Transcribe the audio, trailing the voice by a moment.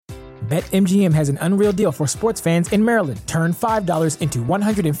BetMGM has an unreal deal for sports fans in Maryland. Turn $5 into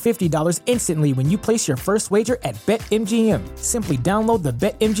 $150 instantly when you place your first wager at BetMGM. Simply download the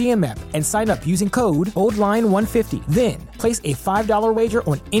BetMGM app and sign up using code OldLine150. Then, place a $5 wager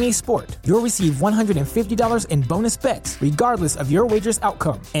on any sport. You'll receive $150 in bonus bets, regardless of your wager's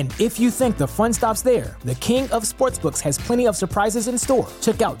outcome. And if you think the fun stops there, the King of Sportsbooks has plenty of surprises in store.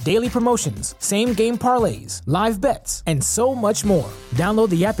 Check out daily promotions, same-game parlays, live bets, and so much more. Download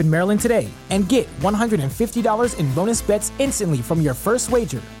the app in Maryland today and get $150 in bonus bets instantly from your first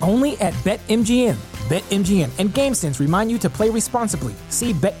wager. Only at BetMGM. BetMGM and GameSense remind you to play responsibly.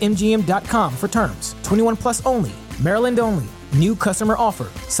 See BetMGM.com for terms. 21 plus only. Maryland only. New customer offer.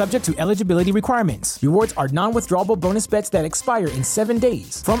 Subject to eligibility requirements. Rewards are non-withdrawable bonus bets that expire in 7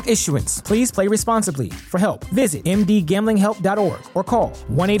 days. From issuance, please play responsibly. For help, visit mdgamblinghelp.org or call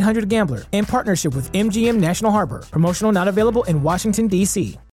 1-800-GAMBLER in partnership with MGM National Harbor. Promotional not available in Washington,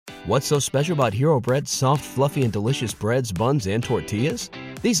 D.C. What's so special about Hero Bread's soft, fluffy, and delicious breads, buns, and tortillas?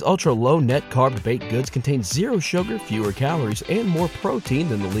 These ultra-low net-carb baked goods contain zero sugar, fewer calories, and more protein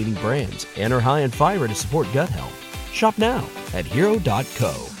than the leading brands, and are high in fiber to support gut health. Shop now at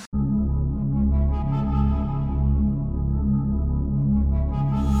hero.co.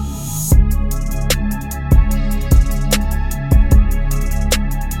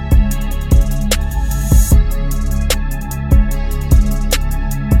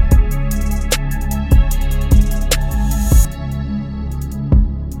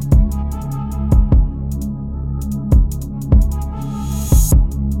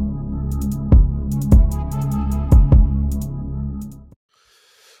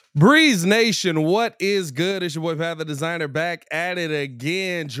 Breeze Nation, what is good? It's your boy Pat the Designer back at it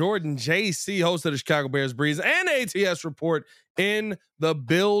again. Jordan JC, host of the Chicago Bears Breeze and ATS Report in the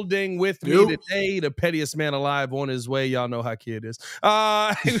building with me today. The pettiest man alive on his way. Y'all know how kid is.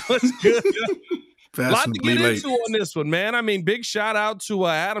 What's good? A lot to get into on this one, man. I mean, big shout out to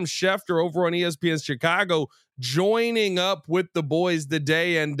Adam Schefter over on ESPN Chicago joining up with the boys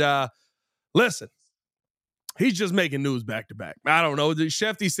today. And listen, he's just making news back to back. I don't know.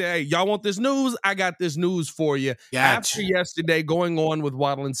 Schefty said, hey, y'all want this news? I got this news for you. Gotcha. After yesterday, going on with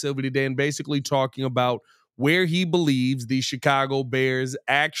Waddle and Sylvie today and basically talking about where he believes the Chicago Bears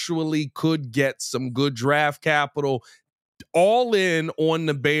actually could get some good draft capital, all in on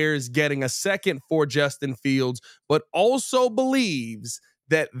the Bears getting a second for Justin Fields, but also believes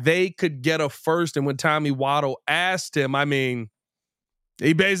that they could get a first. And when Tommy Waddle asked him, I mean,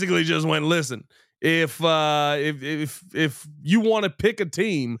 he basically just went, listen, if you want to pick a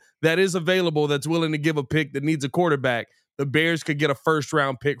team that is available that's willing to give a pick that needs a quarterback, the Bears could get a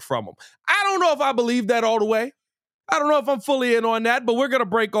first-round pick from them. I don't know if I believe that all the way. I don't know if I'm fully in on that, but we're going to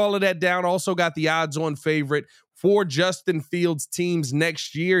break all of that down. Also got the odds-on favorite for Justin Fields teams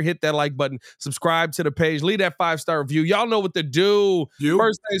next year. Hit that like button. Subscribe to the page. Leave that 5-star review. Y'all know what to do.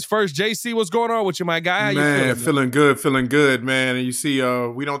 First things first. JC, what's going on with you, my guy? How you feeling good, man. And you see,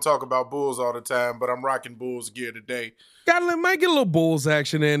 we don't talk about Bulls all the time, but I'm rocking Bulls gear today. Might get a little Bulls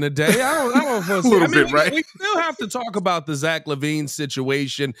action in today. I don't know if a little bit, right? We still have to talk about the Zach LaVine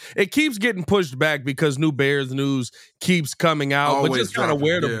situation. It keeps getting pushed back because new Bears news keeps coming out, always but just kind of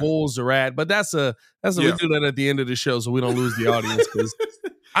where the Bulls are at. But we do that at the end of the show so we don't lose the audience because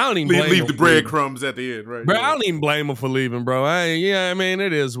I don't even leave the breadcrumbs at the end, right? Bro, I don't even blame him for leaving, bro.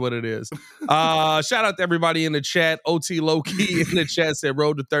 It is what it is. Shout out to everybody in the chat. OT Low-Key in the chat said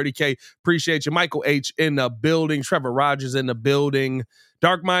road to 30K. Appreciate you. Michael H in the building. Trevor Rogers in the building.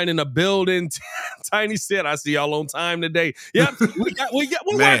 Dark Mind in the building. Tiny said, I see y'all on time today. Yep, we're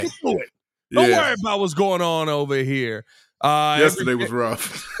working through it. Don't worry about what's going on over here. Yesterday was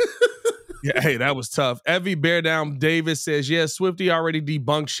rough. Yeah, hey, that was tough. Evie Bear Down Davis says, yes, Swifty already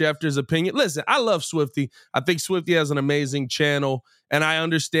debunked Schefter's opinion. Listen, I love Swifty. I think Swifty has an amazing channel, and I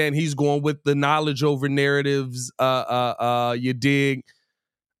understand he's going with the knowledge over narratives. You dig?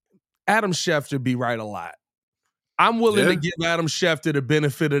 Adam Schefter be right a lot. I'm willing to give Adam Schefter the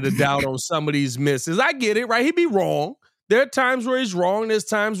benefit of the doubt on some of these misses. I get it, right? He be wrong. There are times where he's wrong. There's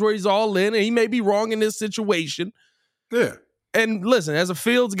times where he's all in, and he may be wrong in this situation. Yeah. And listen, as a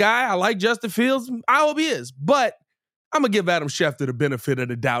Fields guy, I like Justin Fields. I hope he is. But I'm going to give Adam Schefter the benefit of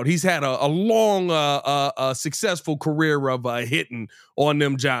the doubt. He's had a long, successful career of hitting on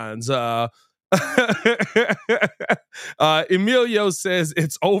them Johns. Emilio says,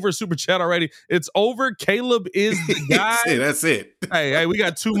 it's over. Super chat already. It's over. Caleb is the guy. That's it. Hey, we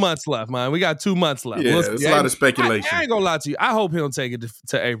got 2 months left, man. We got 2 months left. Yeah, it's a lot of speculation. I ain't going to lie to you. I hope he don't take it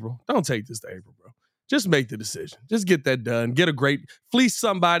to April. Don't take this to April, bro. Just make the decision. Just get that done. Get a great fleece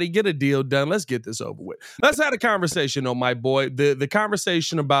somebody. Get a deal done. Let's get this over with. Let's have a conversation, my boy. The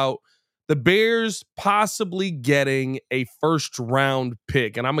conversation about the Bears possibly getting a first round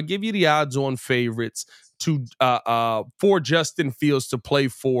pick. And I'm going to give you the odds on favorites to for Justin Fields to play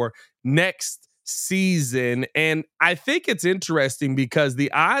for next season. And I think it's interesting because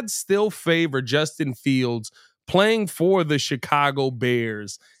the odds still favor Justin Fields playing for the Chicago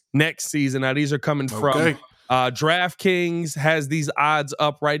Bears next season. Now, these are coming from DraftKings has these odds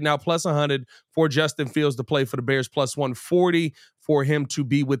up right now, plus 100 for Justin Fields to play for the Bears, plus 140 for him to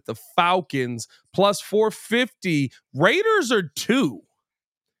be with the Falcons, plus 450. Raiders are 2,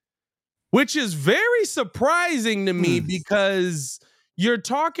 which is very surprising to me because you're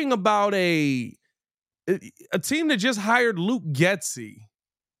talking about a team that just hired Luke Getsy.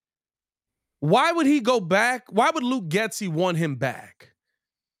 Why would he go back? Why would Luke Getsy want him back?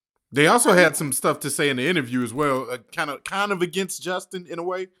 They also had some stuff to say in the interview as well, kind of against Justin in a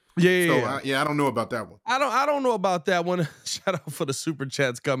way. I don't know about that one. I don't know about that one. Shout out for the super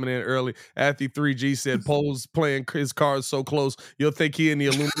chats coming in early. Athy 3G said Pole's playing his cards so close you'll think he in the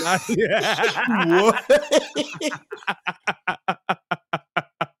Illuminati.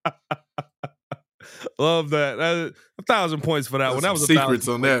 Love that. 1,000 points for that one. That was secrets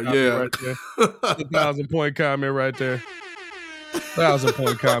on that. Yeah, right there. 1,000-point comment right there.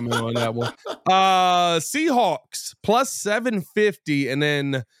 1,000-point comment on that one. Seahawks plus 750, and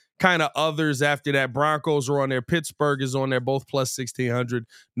then kind of others after that. Broncos are on there. Pittsburgh is on there, both plus 1,600.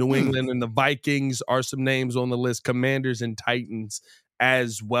 New England and the Vikings are some names on the list. Commanders and Titans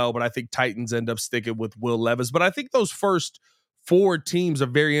as well, but I think Titans end up sticking with Will Levis. But I think those first 4 teams are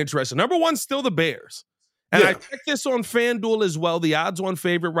very interesting. Number 1, still the Bears. And I checked this on FanDuel as well. The odds-on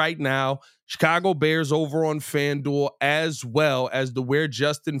favorite right now, Chicago Bears over on FanDuel, as well as to where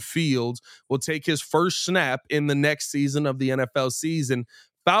Justin Fields will take his first snap in the next season of the NFL season.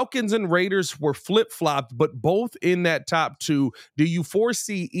 Falcons and Raiders were flip-flopped, but both in that top 2. Do you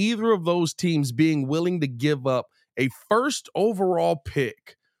foresee either of those teams being willing to give up a first overall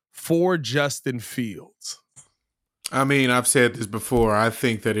pick for Justin Fields? I mean, I've said this before. I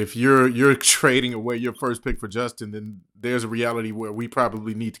think that if you're trading away your first pick for Justin, then there's a reality where we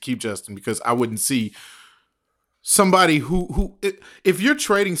probably need to keep Justin, because I wouldn't see somebody who if you're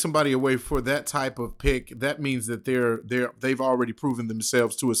trading somebody away for that type of pick, that means that they've already proven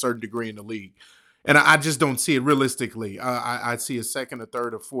themselves to a certain degree in the league. And I just don't see it realistically. I see a second, a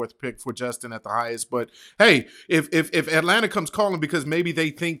third, or fourth pick for Justin at the highest. But hey, if Atlanta comes calling because maybe they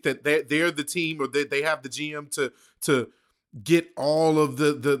think that they're the team, or that they have the GM to get all of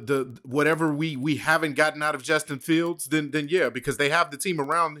the whatever we haven't gotten out of Justin Fields, then yeah, because they have the team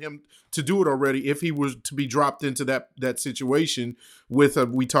around him to do it already. If he was to be dropped into that situation with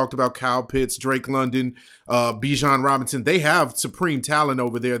we talked about Kyle Pitts, Drake London, Bijan Robinson, they have supreme talent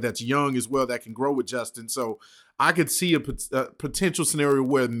over there that's young as well that can grow with Justin. So I could see a potential scenario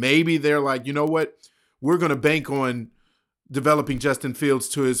where maybe they're like, you know what, we're going to bank on developing Justin Fields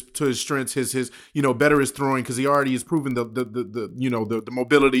to his strengths, his better his throwing, because he already has proven the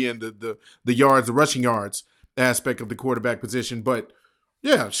mobility and the yards, the rushing yards aspect of the quarterback position. But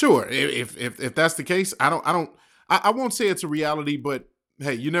yeah, sure, if that's the case, I won't say it's a reality, but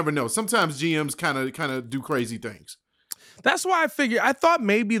hey, you never know. Sometimes GMs kind of do crazy things. That's why I thought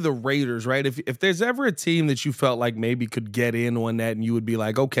maybe the Raiders, right? If there's ever a team that you felt like maybe could get in on that, and you would be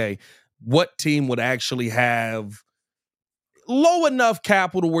like, okay, what team would actually have low enough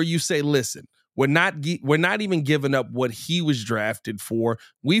capital where you say, listen, we're not even giving up what he was drafted for.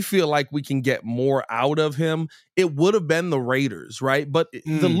 We feel like we can get more out of him. It would have been the Raiders, right? But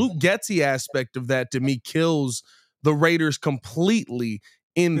the Luke Getsy aspect of that to me kills the Raiders completely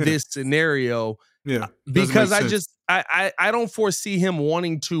in this scenario. Yeah, because I don't foresee him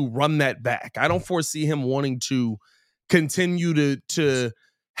wanting to run that back. I don't foresee him wanting to continue to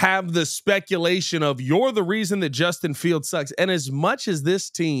have the speculation of you're the reason that Justin Fields sucks. And as much as this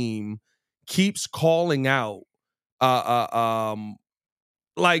team keeps calling out, as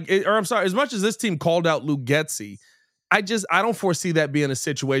much as this team called out Luke Getsy, I don't foresee that being a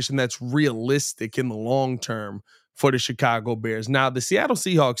situation that's realistic in the long term for the Chicago Bears. Now, the Seattle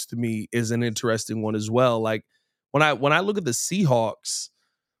Seahawks to me is an interesting one as well. Like when I look at the Seahawks,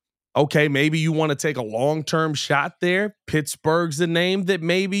 okay, maybe you want to take a long-term shot there. Pittsburgh's the name that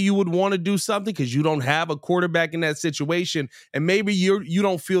maybe you would want to do something because you don't have a quarterback in that situation. And maybe you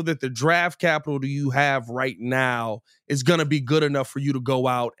don't feel that the draft capital that you have right now is going to be good enough for you to go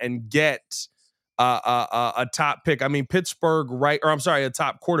out and get a top pick. I mean, a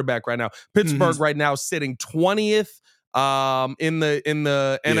top quarterback right now. Pittsburgh right now sitting 20th in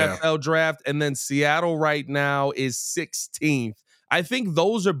the NFL draft. And then Seattle right now is 16th. I think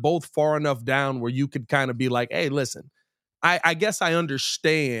those are both far enough down where you could kind of be like, hey, listen, I guess I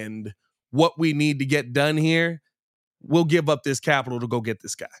understand what we need to get done here, we'll give up this capital to go get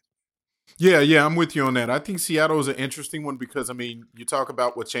this guy. Yeah, I'm with you on that. I think Seattle is an interesting one because, I mean, you talk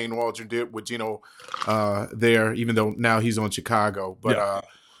about what Shane Waldron did with Geno there, even though now he's on Chicago. But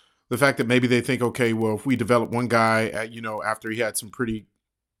the fact that maybe they think, okay, well, if we develop one guy, after he had some pretty,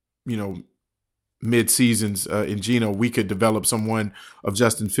 mid-seasons in Geno, we could develop someone of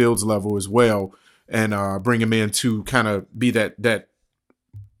Justin Fields' level as well and bring him in to kind of be that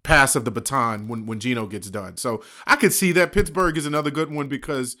pass of the baton when Geno gets done. So I could see that. Pittsburgh is another good one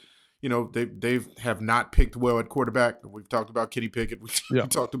because – they have not picked well at quarterback. We've talked about Kenny Pickett. We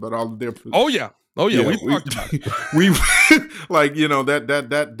talked about all of their. Oh yeah. We've talked about it. We like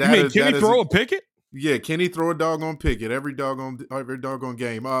that. You mean Kenny throw a Pickett? Yeah, Kenny throw a doggone Pickett every doggone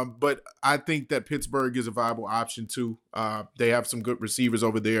game. But I think that Pittsburgh is a viable option too. They have some good receivers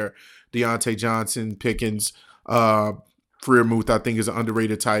over there. Deontay Johnson, Pickens, Freiermuth, I think is an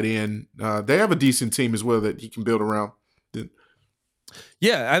underrated tight end. They have a decent team as well that he can build around.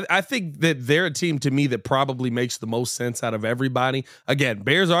 Yeah, I think that they're a team to me that probably makes the most sense out of everybody. Again,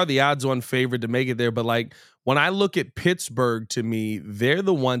 Bears are the odds-on favorite to make it there, but like when I look at Pittsburgh, to me, they're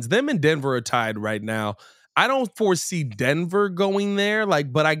the ones. Them and Denver are tied right now. I don't foresee Denver going there,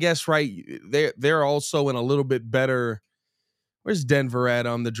 but I guess they're also in a little bit better. Where's Denver at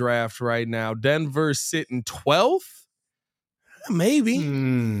on the draft right now? Denver's sitting 12th, maybe,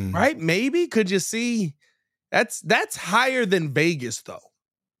 right? Maybe. Could you see? That's higher than Vegas, though.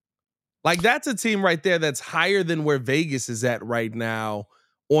 Like, that's a team right there that's higher than where Vegas is at right now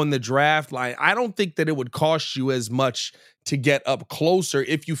on the draft line. I don't think that it would cost you as much to get up closer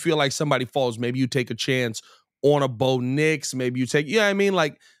if you feel like somebody falls. Maybe you take a chance on a Bo Nix. Maybe you take,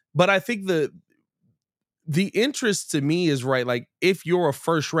 but I think the interest to me is if you're a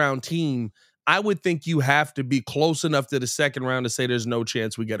first round team, I would think you have to be close enough to the second round to say there's no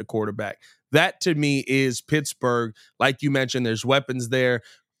chance we get a quarterback. That to me is Pittsburgh. Like you mentioned, there's weapons there.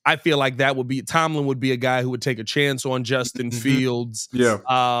 I feel like Tomlin would be a guy who would take a chance on Justin Fields.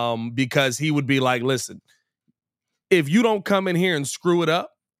 Yeah. Because he would be like, listen, if you don't come in here and screw it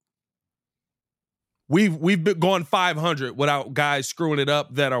up, we've been going 500 without guys screwing it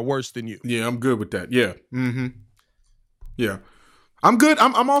up that are worse than you. Yeah, I'm good with that. Yeah. Mm-hmm. Yeah. I'm good.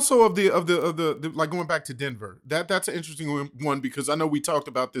 I'm also of the like going back to Denver. That's an interesting one because I know we talked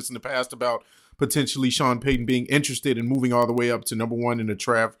about this in the past about potentially Sean Payton being interested in moving all the way up to number one in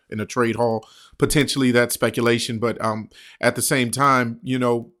a trade haul. Potentially that's speculation, but at the same time,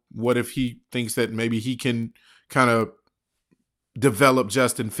 what if he thinks that maybe he can kind of develop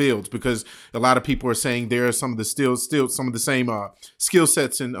Justin Fields, because a lot of people are saying there are some of the still some of the same skill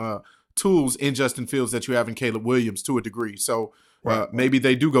sets and tools in Justin Fields that you have in Caleb Williams to a degree. So maybe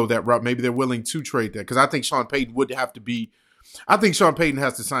they do go that route. Maybe they're willing to trade that because I think Sean Payton would have to be. I think Sean Payton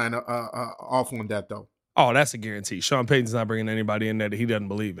has to sign off on that though. Oh, that's a guarantee. Sean Payton's not bringing anybody in that he doesn't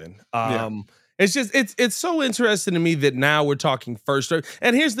believe in. It's just it's so interesting to me that now we're talking first.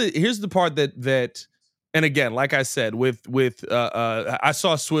 And here's the part that and again, like I said, with I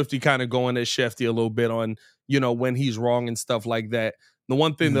saw Swifty kind of going at Schefter a little bit on when he's wrong and stuff like that. The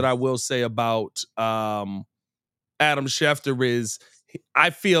one thing that I will say about Adam Schefter is I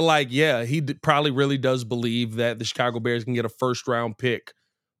feel like, he probably really does believe that the Chicago Bears can get a first-round pick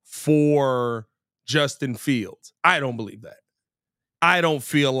for Justin Fields. I don't believe that. I don't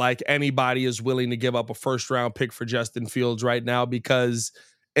feel like anybody is willing to give up a first-round pick for Justin Fields right now because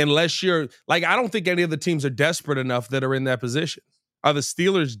unless you're I don't think any of the teams are desperate enough that are in that position. Are the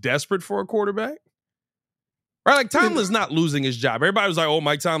Steelers desperate for a quarterback? Right, like Tomlin's not losing his job. Everybody was like, "Oh,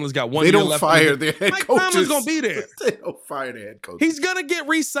 Mike Tomlin's got 1 year left." They don't fire their head coaches. Mike Tomlin's gonna be there. They don't fire their head coach. He's gonna get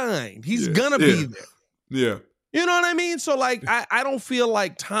re-signed. He's gonna be there. Yeah, you know what I mean. So, I don't feel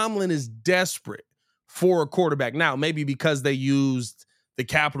like Tomlin is desperate for a quarterback now. Maybe because they used the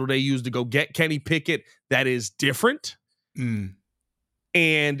capital they used to go get Kenny Pickett, that is different.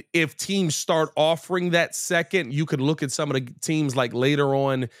 And if teams start offering that second, you could look at some of the teams later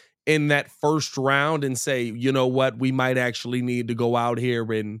on in that first round and say, you know what, we might actually need to go out here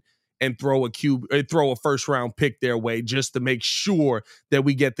and throw a first round pick their way just to make sure that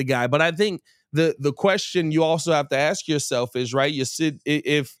we get the guy. But I think the question you also have to ask yourself is, right,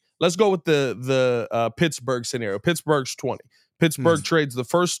 let's go with the Pittsburgh scenario. Pittsburgh's 20. Pittsburgh trades the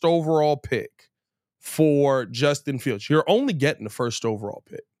first overall pick for Justin Fields. You're only getting the first overall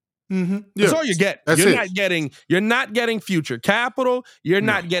pick. That's all you get. You're not getting future capital. You're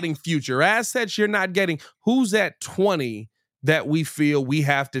not getting future assets. You're not getting who's at 20 that we feel we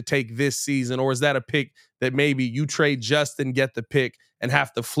have to take this season, or is that a pick that maybe you trade Justin, get the pick, and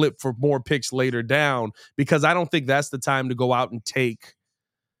have to flip for more picks later down? Because I don't think that's the time to go out and take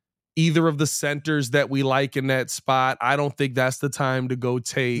either of the centers that we like in that spot. I don't think that's the time to go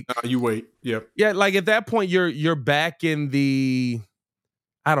take. You wait. Yep. Yeah, like at that point, you're back in the.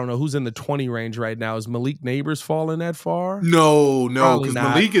 I don't know who's in the 20 range right now. Is Malik Neighbors falling that far? No, because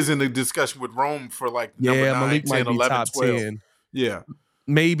Malik is in the discussion with Rome for like number 9, Malik 10, might be 11, top 12. 10. Yeah.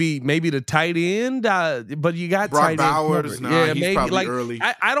 Maybe the tight end, but you got Brock tight Bowers. end. Nah, he's probably like, early.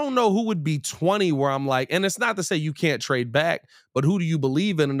 I don't know who would be 20 where I'm like, and it's not to say you can't trade back, but who do you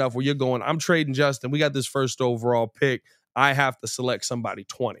believe in enough where you're going, I'm trading Justin. We got this first overall pick. I have to select somebody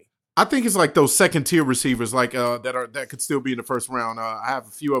 20. I think it's like those second tier receivers, like that could still be in the first round. I have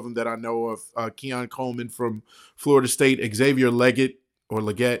a few of them that I know of. Keon Coleman from Florida State, Xavier Leggett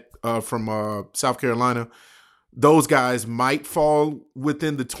from South Carolina. Those guys might fall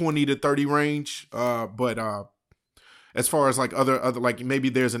within the 20 to 30 range, but as far as like other like maybe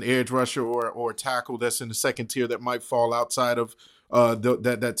there's an edge rusher or tackle that's in the second tier that might fall outside of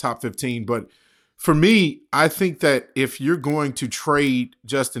that top 15, but. For me, I think that if you're going to trade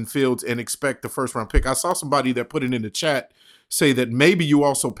Justin Fields and expect the first round pick, I saw somebody that put it in the chat say that maybe you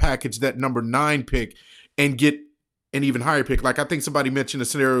also package that number 9 pick and get an even higher pick. Like I think somebody mentioned a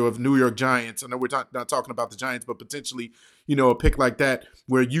scenario of New York Giants. I know we're not talking about the Giants, but potentially, a pick like that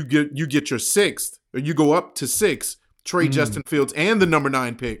where you get your 6th or you go up to 6, trade Justin Fields and the number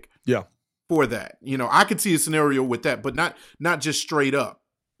 9 pick. Yeah. For that. I could see a scenario with that, but not just straight up.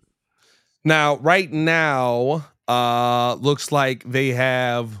 Now, right now, looks like they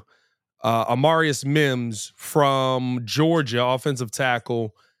have Amarius Mims from Georgia, offensive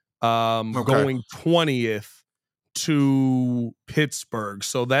tackle, going 20th to Pittsburgh.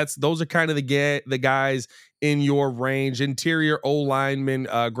 So those are kind of the guys in your range. Interior O lineman,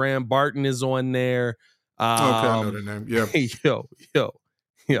 Graham Barton is on there. I know the name. Yeah. Yo.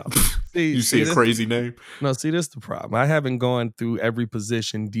 You see a crazy name? No, see, this is the problem. I haven't gone through every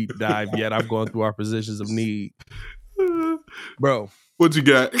position deep dive yet. I've gone through our positions of need. Bro. What you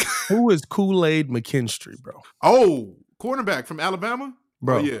got? Who is Kool-Aid McKinstry, bro? Oh, cornerback from Alabama?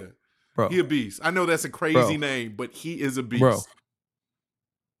 Bro. Oh, yeah. Bro. He a beast. I know that's a crazy name, but he is a beast. Bro.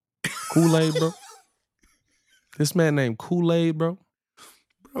 Kool-Aid, bro? This man named Kool-Aid, bro?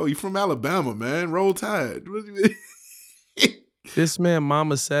 Bro, he from Alabama, man. Roll Tide. This man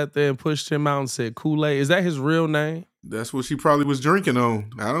mama sat there and pushed him out and said Kool-Aid. Is that his real name? That's what she probably was drinking on.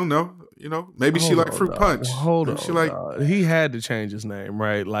 I don't know. Maybe she like fruit punch. Hold on. He had to change his name,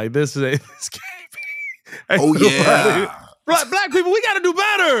 right? Like this can't be. Oh yeah. Black people, we got to do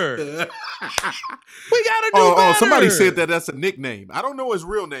better. We got to do better. Oh, somebody said that's a nickname. I don't know his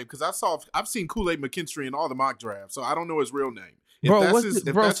real name because I've seen Kool-Aid McKinstry in all the mock drafts, so I don't know his real name.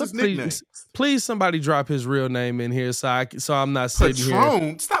 That's his nickname. Please, somebody drop his real name in here so I'm not sitting Patron.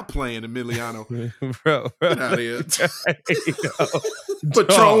 here. Stop playing, Emiliano. bro. Get out of here.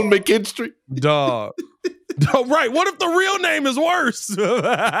 Patron McKinstry. Dog. Right. What if the real name is worse?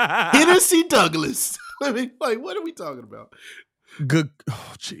 Hennessy Douglas. I mean, like, what are we talking about? Good.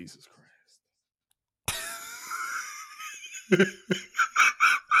 Oh, Jesus Christ.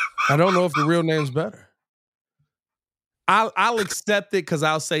 I don't know if the real name's better. I'll accept it because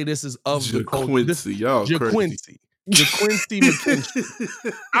I'll say this is of the culture. JaQuincy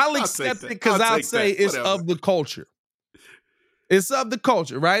McKinstry. I'll accept it because I'll say it's of the culture. It's of the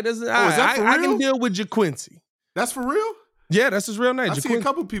culture, right? Is that for real? I can deal with JaQuincy. That's for real? Yeah, that's his real name. I see a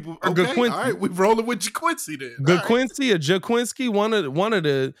couple people. Okay, all right, we're rolling with JaQuincy then. JaQuincy or JaQuincy, one of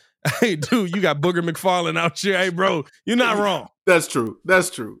the. Hey, dude, you got Booger McFarlane out here. Hey, bro, you're not wrong. That's true.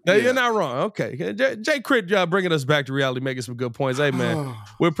 Yeah. You're not wrong. Okay. Jay Crit, y'all bringing us back to reality, making some good points. Hey, man,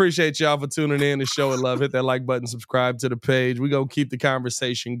 we appreciate y'all for tuning in and showing love. Hit that like button, subscribe to the page. We're going to keep the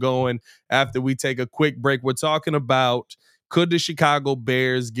conversation going after we take a quick break. We're talking about, could the Chicago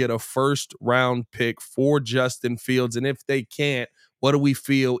Bears get a first-round pick for Justin Fields? And if they can't, what do we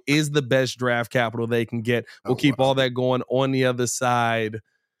feel is the best draft capital they can get? We'll keep all that going on the other side.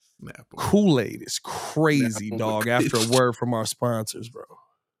 Kool-Aid is crazy, dog, after a word from our sponsors, bro.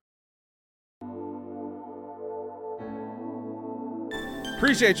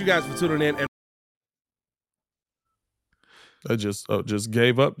 Appreciate you guys for tuning in. And I just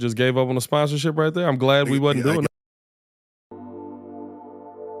gave up on the sponsorship right there. I'm glad we wasn't doing that.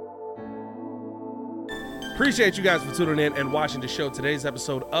 Appreciate you guys for tuning in and watching the show. Today's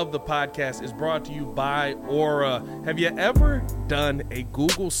episode of the podcast is brought to you by Aura. Have you ever done a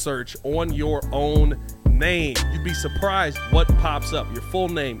Google search on your own name. You'd be surprised what pops up. Your full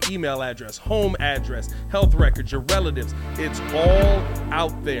name, email address, home address, health records, your relatives. It's all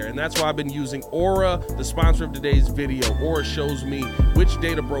out there. And that's why I've been using Aura, the sponsor of today's video. Aura shows me which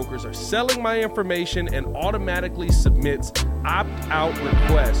data brokers are selling my information and automatically submits opt-out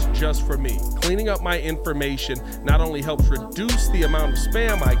requests just for me. Cleaning up my information not only helps reduce the amount of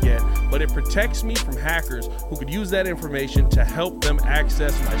spam I get, but it protects me from hackers who could use that information to help them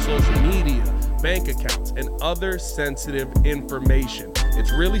access my social media, bank accounts, and other sensitive information.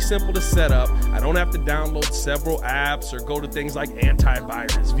 It's really simple to set up. I don't have to download several apps or go to things like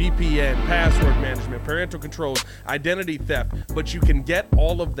antivirus, VPN, password management, parental controls, identity theft, but you can get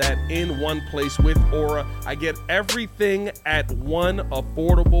all of that in one place with Aura. I get everything at one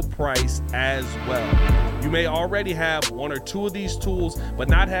affordable price as well. You may already have one or two of these tools, but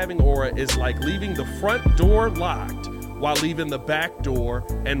not having Aura is like leaving the front door locked while leaving the back door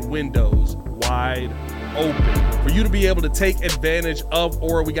and windows wide open. For you to be able to take advantage of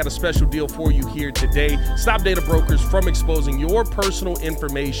Aura, we got a special deal for you here today. Stop data brokers from exposing your personal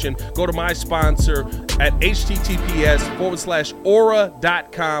information. Go to my sponsor at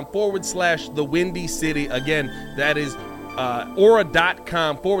https:/aura.com/the Windy City. Again, that is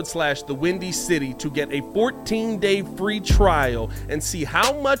aura.com/the Windy City to get a 14-day free trial and see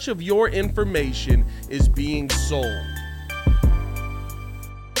how much of your information is being sold.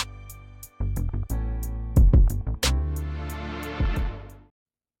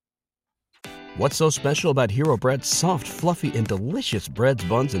 What's so special about Hero Bread's soft, fluffy, and delicious breads,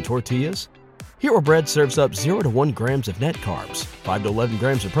 buns, and tortillas? Hero Bread serves up 0 to 1 grams of net carbs, 5 to 11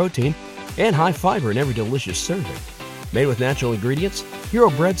 grams of protein, and high fiber in every delicious serving. Made with natural ingredients,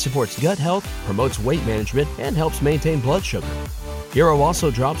 Hero Bread supports gut health, promotes weight management, and helps maintain blood sugar. Hero also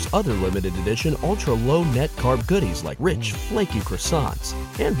drops other limited edition ultra-low net carb goodies like rich, flaky croissants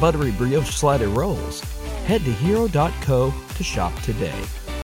and buttery brioche slider rolls. Head to hero.co to shop today.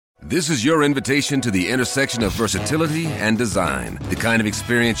 This is your invitation to the intersection of versatility and design. The kind of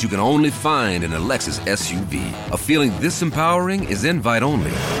experience you can only find in a Lexus SUV. A feeling this empowering is invite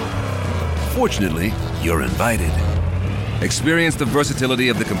only. Fortunately, you're invited. Experience the versatility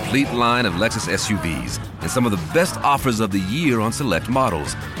of the complete line of Lexus SUVs and some of the best offers of the year on select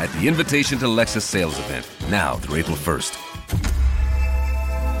models at the Invitation to Lexus sales event, now through April 1st.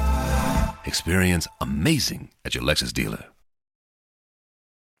 Experience amazing at your Lexus dealer.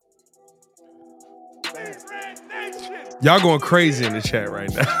 Y'all going crazy in the chat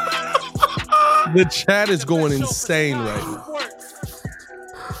right now. The chat is going insane right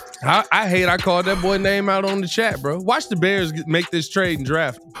now. I hate I called that boy name out on the chat, bro. Watch the Bears make this trade and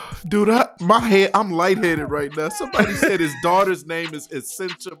draft. Dude, I'm lightheaded right now. Somebody said his daughter's name is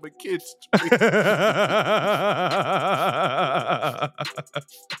Essentia McKittrick.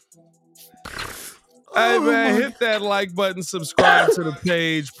 Hey, man, hit that like button, subscribe to the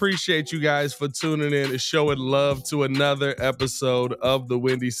page. Appreciate you guys for tuning in and showing love to another episode of the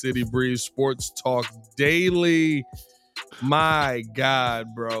Windy City Breeze Sports Talk Daily. My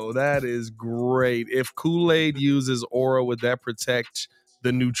God, bro, that is great. If Kool-Aid uses Aura, would that protect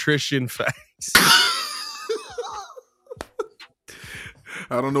the nutrition facts?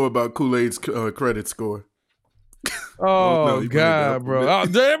 I don't know about Kool-Aid's credit score. Oh, no, God, bro. Oh,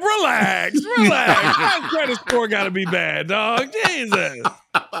 relax. My credit score got to be bad, dog. Jesus.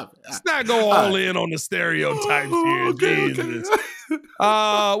 Let's not go all in on the stereotypes here. Okay. Jesus.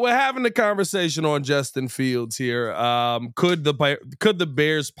 We're having a conversation on Justin Fields here. Could the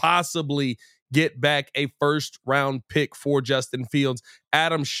Bears possibly get back a first-round pick for Justin Fields?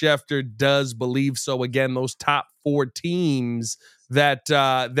 Adam Schefter does believe so. Again, those top 4 teams that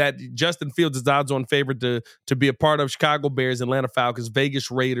Justin Fields is odds-on favorite to be a part of: Chicago Bears, Atlanta Falcons,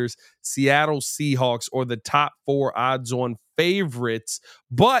 Vegas Raiders, Seattle Seahawks, or the top 4 odds-on favorites.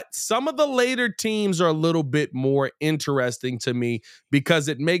 But some of the later teams are a little bit more interesting to me because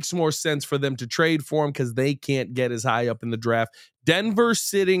it makes more sense for them to trade for him because they can't get as high up in the draft. Denver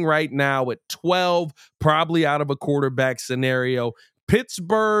sitting right now at 12, probably out of a quarterback scenario.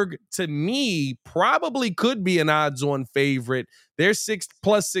 Pittsburgh, to me, probably could be an odds-on favorite. They're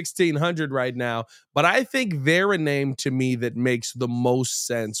plus 1,600 right now, but I think they're a name to me that makes the most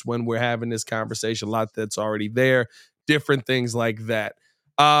sense when we're having this conversation. A lot that's already there, different things like that.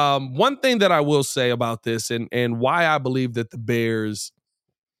 One thing that I will say about this and why I believe that the Bears,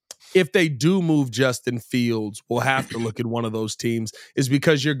 if they do move Justin Fields, we'll have to look at one of those teams, is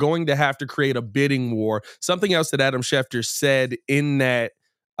because you're going to have to create a bidding war. Something else that Adam Schefter said in that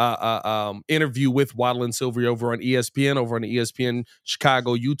interview with Waddle and Silvery over on ESPN, over on the ESPN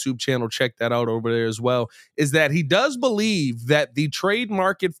Chicago YouTube channel, check that out over there as well, is that he does believe that the trade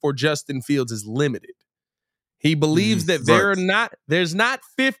market for Justin Fields is limited. He believes that there's not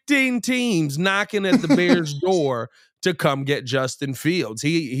 15 teams knocking at the Bears' door to come get Justin Fields.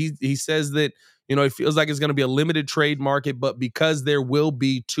 He says that, you know, it feels like it's going to be a limited trade market, but because there will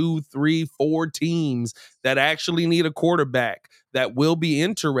be 2, 3, 4 teams that actually need a quarterback that will be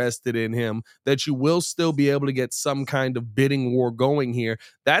interested in him, that you will still be able to get some kind of bidding war going here.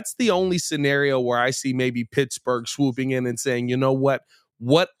 That's the only scenario where I see maybe Pittsburgh swooping in and saying, you know what?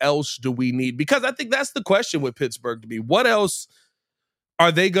 What else do we need? Because I think that's the question with Pittsburgh to be. What else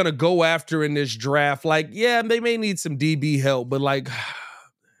are they going to go after in this draft? Like, yeah, they may need some DB help, but like,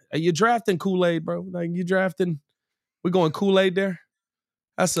 are you drafting Kool-Aid, bro? Like, we're going Kool-Aid there?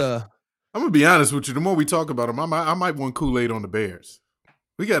 I'm going to be honest with you. The more we talk about him, I might want Kool-Aid on the Bears.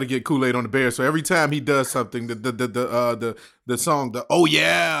 We got to get Kool-Aid on the Bears. So every time he does something, the song, the "Oh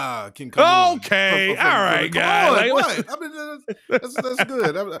yeah" can come on. Okay, all right, guys. What? I mean, that's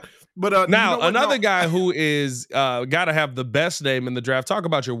good. But now you know another guy who is got to have the best name in the draft. Talk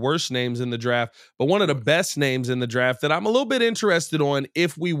about your worst names in the draft, but one of the best names in the draft that I'm a little bit interested on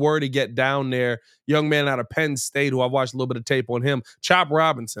if we were to get down there. Young man out of Penn State who I've watched a little bit of tape on him, Chop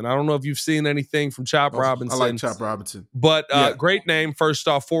Robinson. I don't know if you've seen anything from Chop Robinson. I like Chop Robinson. But great name, first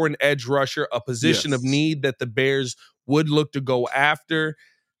off, for an edge rusher, a position of need that the Bears would look to go after.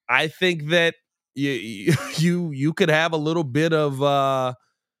 I think that you could have a little bit of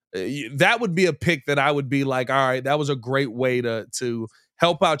that would be a pick that I would be like, all right, that was a great way to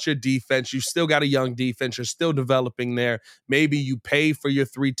help out your defense. You still got a young defense. You're still developing there. Maybe you pay for your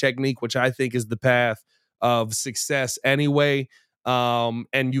 3 technique, which I think is the path of success anyway.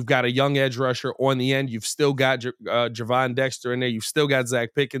 And you've got a young edge rusher on the end. You've still got Javon Dexter in there. You've still got Zach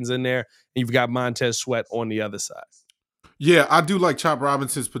Pickens in there. And you've got Montez Sweat on the other side. Yeah, I do like Chop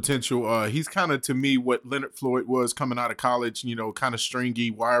Robinson's potential. He's kind of, to me, what Leonard Floyd was coming out of college, you know, kind of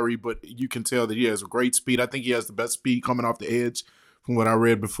stringy, wiry, but you can tell that he has a great speed. I think he has the best speed coming off the edge from what I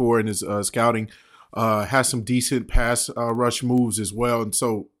read before in his scouting. Has some decent pass rush moves as well. And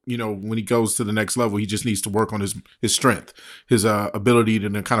so, you know, when he goes to the next level, he just needs to work on his strength, his ability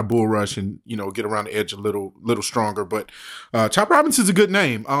to kind of bull rush and, you know, get around the edge a little stronger. But Chop Robinson's a good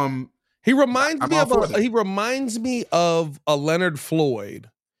name. He reminds me of a Leonard Floyd,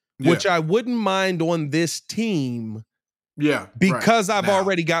 which I wouldn't mind on this team. Yeah. Because I've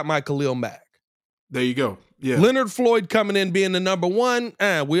already got my Khalil Mack. There you go. Yeah. Leonard Floyd coming in being the number one.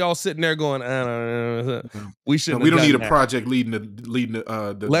 We all sitting there going, we shouldn't. We don't need a project leading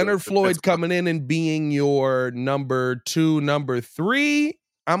the Leonard Floyd coming in and being your number 2, number 3.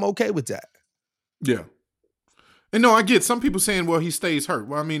 I'm okay with that. Yeah. And no, I get some people saying, well, he stays hurt.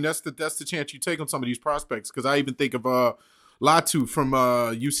 Well, I mean, that's the chance you take on some of these prospects. Because I even think of Latu from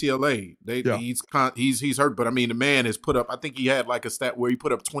UCLA. He's hurt, but I mean, the man has put up. I think he had like a stat where he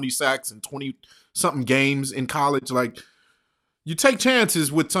put up 20 sacks in 20-something games in college. Like, you take chances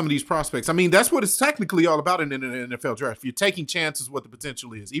with some of these prospects. I mean, that's what it's technically all about in the NFL draft. If you're taking chances, what the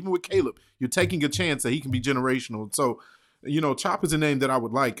potential is. Even with Caleb, you're taking a chance that he can be generational. So, you know, Chop is a name that I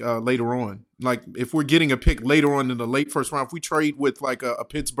would like later on. Like, if we're getting a pick later on in the late first round, if we trade with like a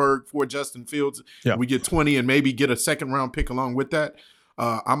Pittsburgh for Justin Fields, we get 20 and maybe get a second round pick along with that,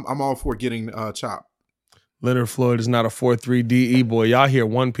 I'm all for getting Chop. Leonard Floyd is not a 4.3 DE boy. Y'all hear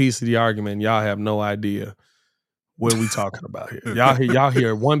one piece of the argument. Y'all have no idea what we talking about here. Y'all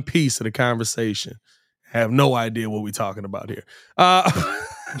hear one piece of the conversation. Have no idea what we talking about here.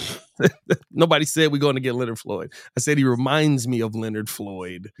 Nobody said we're going to get Leonard Floyd. I said he reminds me of Leonard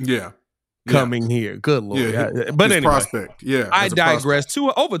Floyd. Coming here. Good Lord. Yeah, but anyway, prospect. Yeah. I digress.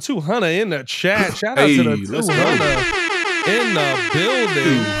 Over 200 in the chat. Shout out to the 200 in the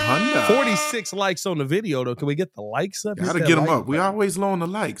building. 46 likes on the video, though. Can we get the likes up? Gotta get them up. We always low on the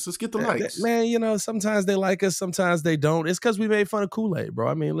likes. Let's get the likes. Man, you know, sometimes they like us, sometimes they don't. It's because we made fun of Kool-Aid, bro.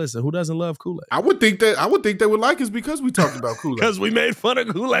 I mean, listen, who doesn't love Kool-Aid? I would think they would like us because we talked about Kool-Aid. Because we made fun of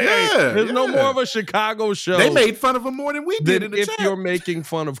Kool-Aid. There's no more of a Chicago show. They made fun of him more than we did in the chat. If you're making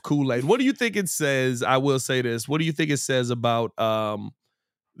fun of Kool-Aid, what do you think it says? I will say this. What do you think it says about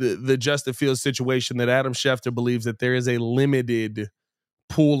the Justin Fields situation that Adam Schefter believes that there is a limited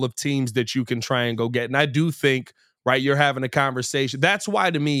pool of teams that you can try and go get? And I do think, right, you're having a conversation. That's why,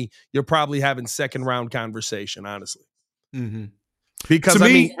 to me, you're probably having second round conversation, honestly. Mm-hmm. Because,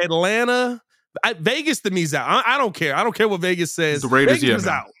 mean, Atlanta, Vegas to me is out. I don't care. I don't care what Vegas says. The Raiders, Vegas is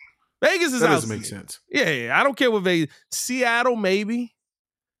out. Vegas is out. That doesn't make sense. Yeah. I don't care what Vegas. Seattle, maybe.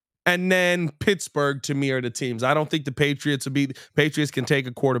 And then Pittsburgh, to me, are the teams. I don't think the Patriots will be. Patriots can take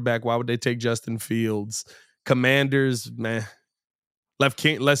a quarterback. Why would they take Justin Fields? Commanders, man.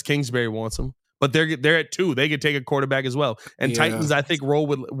 Les Kingsbury wants him. but they're at 2. They could take a quarterback as well. And Titans, I think, roll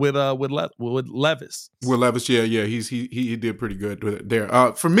with Levis. With Levis, yeah, he did pretty good with it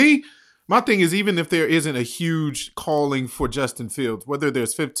there. For me, my thing is, even if there isn't a huge calling for Justin Fields, whether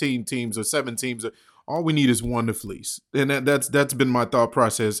there's 15 teams or 7 teams, all we need is one to fleece. And that's been my thought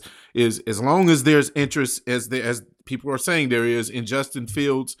process, is as long as there's interest, as people are saying there is, in Justin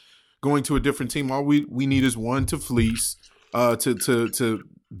Fields going to a different team, all we need is one to fleece, to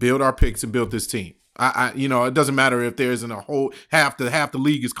build our picks and build this team. It doesn't matter if there isn't a whole half the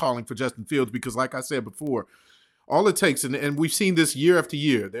league is calling for Justin Fields, because like I said before, all it takes, and we've seen this year after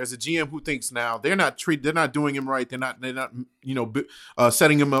year, there's a GM who thinks now they're not doing him right. They're not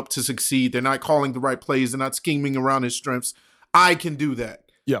setting him up to succeed. They're not calling the right plays. They're not scheming around his strengths. I can do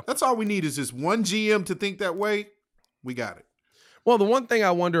that. Yeah. That's all we need, is just one GM to think that way. We got it. Well, the one thing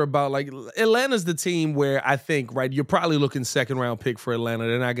I wonder about, like, Atlanta's the team where I think, right, you're probably looking second round pick for Atlanta.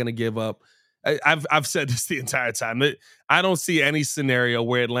 They're not going to give up. I've said this the entire time. I don't see any scenario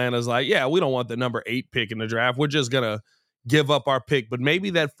where Atlanta's like, yeah, we don't want the number 8 pick in the draft. We're just going to give up our pick. But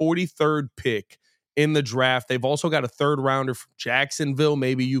maybe that 43rd pick in the draft, they've also got a 3rd rounder from Jacksonville.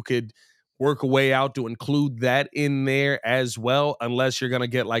 Maybe you could work a way out to include that in there as well, unless you're going to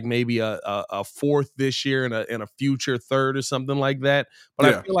get like maybe a 4th this year and a future 3rd or something like that.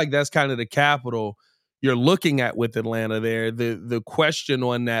 But I feel like that's kind of the capital you're looking at with Atlanta there. The question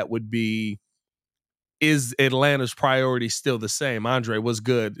on that would be, is Atlanta's priority still the same? Andre was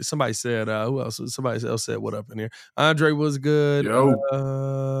good. Somebody said, who else? Somebody else said, what up in here? Andre was good.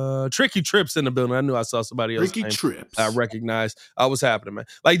 Yo. Tricky Trips in the building. I knew I saw somebody else. Tricky Trips. I recognized. What's happening, man?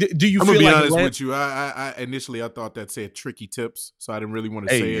 Like, do you I'm feel gonna be like honest Atlanta- with you? I initially I thought that said Tricky Tips, so I didn't really want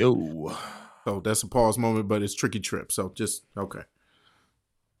to say it. So that's a pause moment, but it's Tricky Trips. So just okay.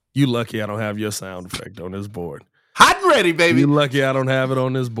 You lucky I don't have your sound effect on this board. Hot and ready, baby. You lucky I don't have it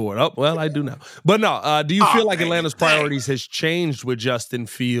on this board. Oh, well, I do now. But no, do you feel like Atlanta's priorities has changed with Justin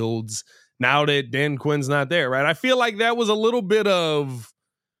Fields now that Dan Quinn's not there, right? I feel like that was a little bit of,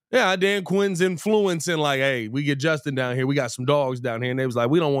 Dan Quinn's influence in like, hey, we get Justin down here. We got some dogs down here. And they was like,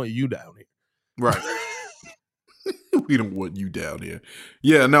 we don't want you down here. Right. We don't want you down here.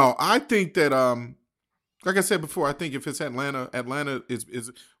 Yeah, no, I think that, like I said before, I think if it's Atlanta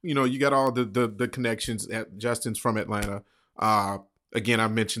is you got all the connections. Justin's from Atlanta. Again, I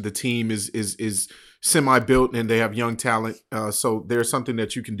mentioned the team is semi-built and they have young talent. So there's something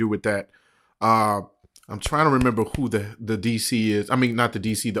that you can do with that. I'm trying to remember who the DC is. I mean, not the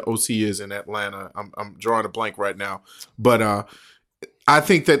DC, the OC is in Atlanta. I'm drawing a blank right now. But I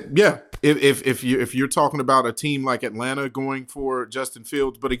think that, if you're talking about a team like Atlanta going for Justin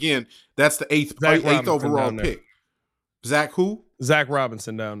Fields, but again, that's the eighth overall pick. Zach who? Zach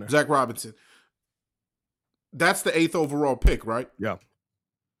Robinson down there. Zach Robinson. That's the 8th overall pick, right? Yeah.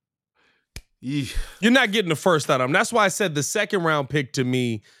 Yeesh. You're not getting the first out of him. That's why I said the 2nd round pick to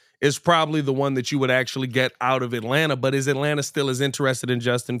me is probably the one that you would actually get out of Atlanta. But is Atlanta still as interested in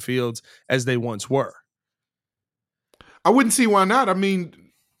Justin Fields as they once were? I wouldn't see why not. I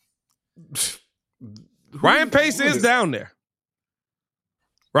mean, Ryan Pace is down there.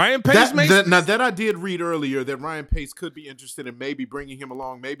 Ryan Pace now that I did read earlier that Ryan Pace could be interested in maybe bringing him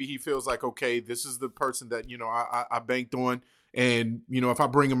along. Maybe he feels like, okay, this is the person that, I banked on. And, if I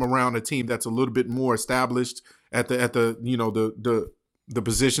bring him around a team that's a little bit more established at the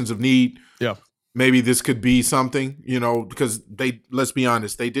positions of need. Yeah. Maybe this could be something, because let's be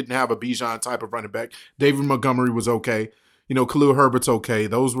honest, they didn't have a Bijan type of running back. David Montgomery was okay. Khalil Herbert's okay.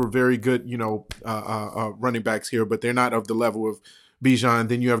 Those were very good, running backs here, but they're not of the level of Bijan.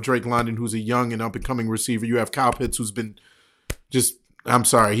 Then you have Drake London, who's a young and up-and-coming receiver. You have Kyle Pitts, who's been he's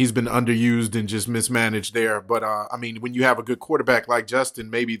been underused and just mismanaged there. But, when you have a good quarterback like Justin,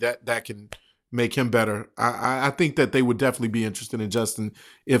 maybe that can make him better. I think that they would definitely be interested in Justin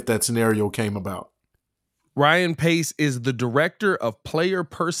if that scenario came about. Ryan Pace is the director of player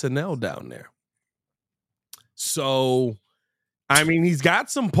personnel down there. So, he's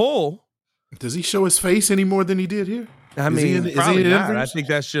got some pull. Does he show his face any more than he did here? Probably not. I think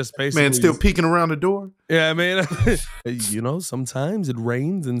that's just basically... Man, still peeking around the door? Yeah, sometimes it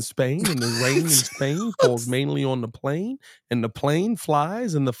rains in Spain, and the rain in Spain falls mainly on the plane, and the plane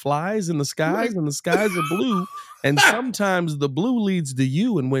flies, and the flies in the skies, and the skies are blue, and sometimes the blue leads to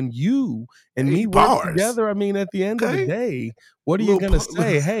you, and when you and me work together, at the end of the day, what are you going to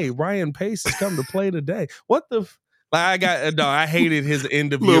say? Hey, Ryan Pace has come to play today. What the... I hated his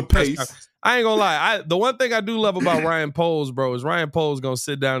end of year press conference. I ain't gonna lie. The one thing I do love about Ryan Poles, bro, is Ryan Poles gonna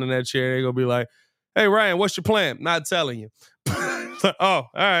sit down in that chair and they're gonna be like, "Hey, Ryan, what's your plan?" Not telling you. Oh, all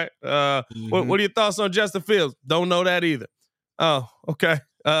right. What are your thoughts on Justin Fields? Don't know that either. Oh, okay.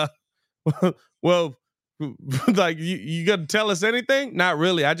 Well, like you gonna tell us anything? Not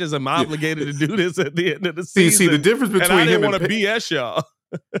really. I just am obligated to do this at the end of the season. See the difference between and I didn't him want to BS y'all.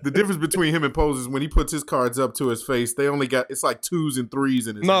 The difference between him and Pose is when he puts his cards up to his face, they only got it's like 2s and 3s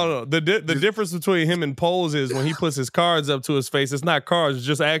in his hand. No. The difference between him and Pose is when he puts his cards up to his face, it's not cards, it's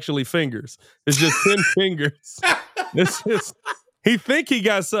just actually fingers. It's just 10 fingers. It's just he think he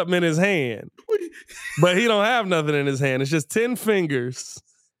got something in his hand, but he don't have nothing in his hand. It's just 10 fingers,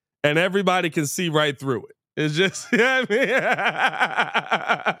 and everybody can see right through it. It's just, you know what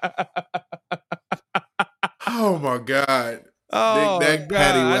I mean? Oh my God. Oh, Big God,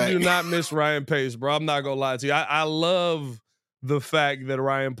 patty I whack. do not miss Ryan Pace, bro. I'm not gonna lie to you. I love the fact that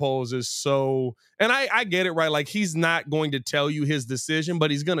Ryan Poles is so, and I get it, right? Like, he's not going to tell you his decision,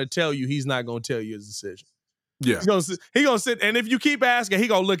 but he's gonna tell you he's not gonna tell you his decision. Yeah. He gonna sit, and if you keep asking, he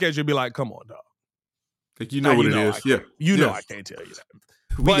gonna look at you and be like, "Come on, dog. Like, you know what it is. Yeah. You know I can't tell you that."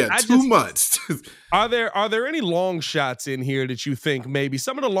 We But got 2 months. Are there any long shots in here that you think maybe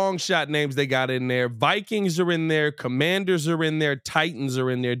some of the long shot names they got in there? Vikings are in there, Commanders are in there, Titans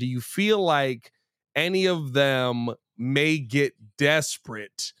are in there. Do you feel like any of them may get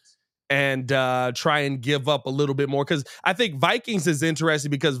desperate and try and give up a little bit more? Because I think Vikings is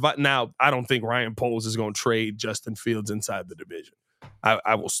interesting because now I don't think Ryan Poles is going to trade Justin Fields inside the division.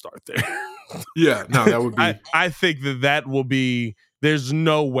 I will start there. Yeah, no, that would be. I think that will be. There's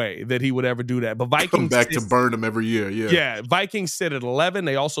no way that he would ever do that. But Vikings come back to burn them every year. Yeah. Yeah. Vikings sit at 11.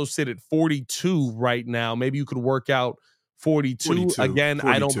 They also sit at 42 right now. Maybe you could work out 42. Again, 42.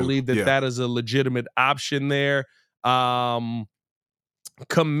 I don't believe that is a legitimate option there.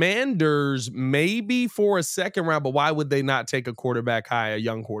 Commanders maybe for a second round, but why would they not take a quarterback high, a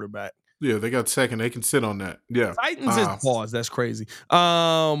young quarterback? Yeah, they got second. They can sit on that. Yeah. Titans is pause. That's crazy.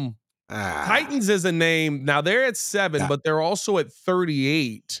 Titans is a name. Now they're at 7, but they're also at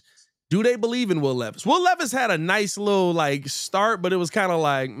 38. Do they believe in Will Levis? Will Levis had a nice little like start, but it was kind of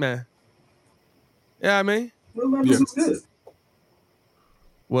like, man. Yeah, I mean, Will Levis was good.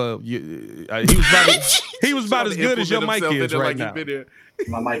 Well, he was about as good as your mic is right now.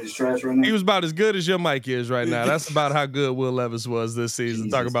 My mic is trash right now. He was about as good as your mic is right now. That's about how good Will Levis was this season.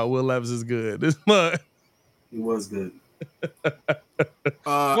 Talk about Will Levis is good. He was good.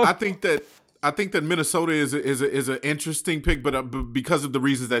 I think that Minnesota is an interesting pick, but because of the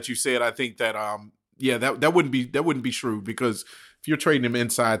reasons that you said, I think that that wouldn't be shrewd, because if you're trading him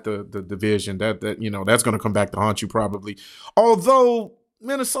inside the division, that that's going to come back to haunt you probably. Although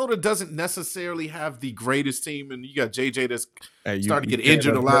Minnesota doesn't necessarily have the greatest team, and you got JJ that's starting to get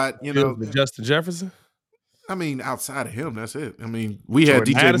injured a lot. Justin Jefferson. I mean, outside of him, that's it. I mean, we had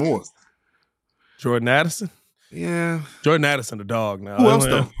DJ Moore, Jordan Addison. Yeah, Jordan Addison, the dog. Now, who else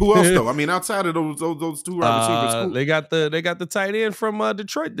though? I mean, outside of those two wide receivers, they got the tight end from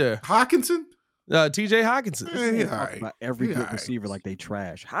Detroit there, Hawkinson, TJ Hawkinson. About every good receiver like they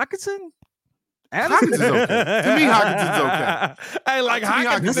trash. Hawkinson's okay. To me, Hawkinson's okay. Hey, like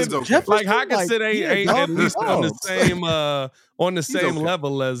Hawkinson's okay. Like Hawkinson ain't at least on the same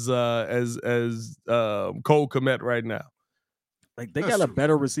level as Cole Kmet right now. Like they got a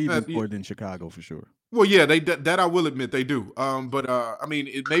better receiving core than Chicago for sure. Well, yeah, that I will admit they do. But I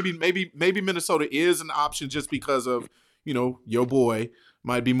mean, maybe Minnesota is an option just because of your boy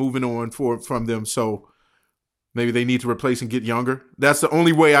might be moving on from them, so maybe they need to replace and get younger. That's the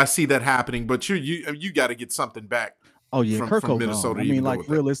only way I see that happening. But you got to get something back. Oh yeah, from Minnesota. I mean, like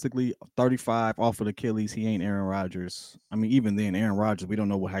realistically, 35 off of Achilles, he ain't Aaron Rodgers. I mean, even then, Aaron Rodgers, we don't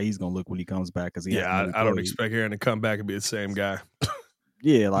know how he's gonna look when he comes back because I don't expect Aaron to come back and be the same guy.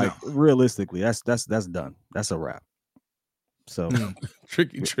 Yeah, realistically, that's done. That's a wrap. So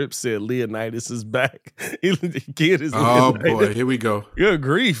Tricky Trip said Leonidas is back. Kid is boy, here we go. Good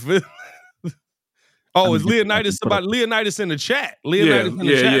grief. Oh, is Leonidas somebody? Leonidas in the chat. Leonidas in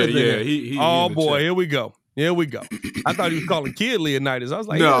the chat. Yeah. He boy, here we go. I thought he was calling Kid Leonidas. I was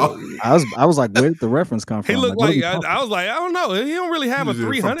like, no. I was like, where did the reference come from? He looked like I was like, I don't know. He don't really have a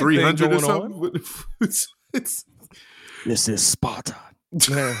 300 thing going on. This is Sparta.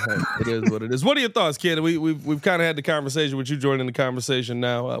 It is what it is. What are your thoughts, Kid? We've kind of had the conversation with you joining the conversation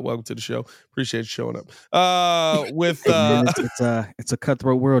now. Welcome to the show. Appreciate you showing up. It's a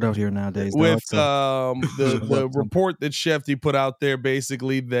cutthroat world out here nowadays. With the report that Schefter put out there,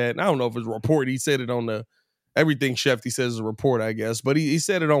 basically that I don't know if it's a report. He said it on everything Schefter says is a report, I guess, but he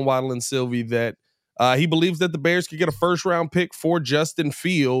said it on Waddle and Sylvie that he believes that the Bears could get a first-round pick for Justin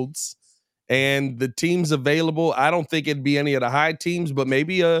Fields. And the teams available, I don't think it'd be any of the high teams, but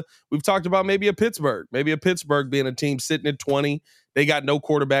maybe we've talked about maybe a Pittsburgh being a team sitting at 20. They got no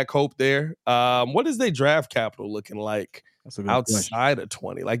quarterback hope there. What is their draft capital looking like outside of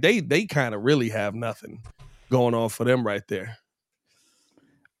 20. Like they kind of really have nothing going on for them right there.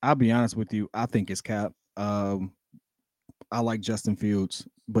 I'll be honest with you. I think it's cap. I like Justin Fields,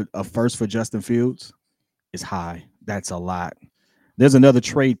 but a first for Justin Fields is high. That's a lot. There's another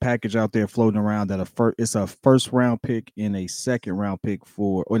trade package out there floating around that it's a first round pick and a second round pick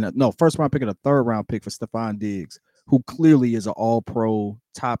first round pick and a third round pick for Stephon Diggs, who clearly is an all pro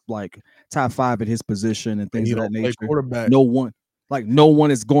top 5 at his position and things of that nature. Quarterback. No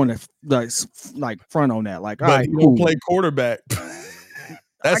one is going to like front on that. Like, but all right, he don't play quarterback.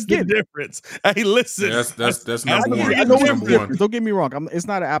 That's the difference. Hey, listen. That's number one. I know it's different. Don't get me wrong. It's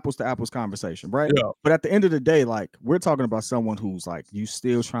not an apples to apples conversation, right? Yeah. But at the end of the day, like we're talking about someone who's like you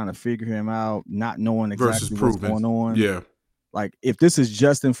still trying to figure him out, not knowing exactly what's going on. Yeah. Like if this is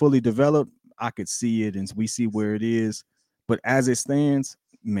Justin fully developed, I could see it and we see where it is. But as it stands,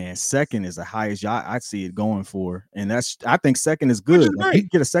 man, second is the highest I'd see it going for, and I think second is good. Like, you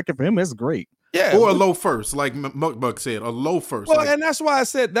get a second for him, that's great. Yeah, or a low first, like Muckbuck said, a low first. Well, and that's why I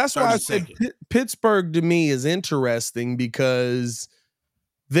said Pittsburgh to me is interesting because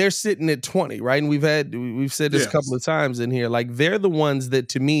they're sitting at 20, right? And we've said this a couple of times in here. Like they're the ones that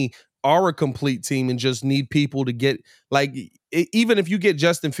to me are a complete team and just need people to get like even if you get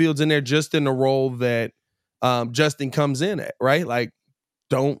Justin Fields in there just in the role that Justin comes in at, right? Like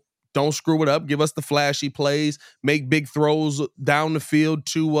don't screw it up. Give us the flashy plays, make big throws down the field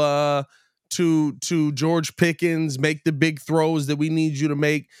to George Pickens, make the big throws that we need you to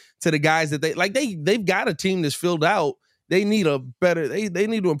make to the guys that they've got a team that's filled out. They need they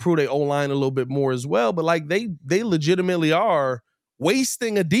need to improve their O-line a little bit more as well. But like they legitimately are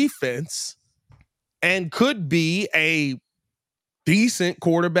wasting a defense and could be a decent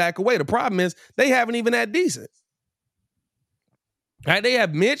quarterback away. The problem is they haven't even that decent. Right, they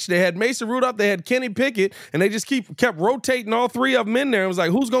have Mitch, they had Mason Rudolph, they had Kenny Pickett, and they just kept rotating all three of them in there. It was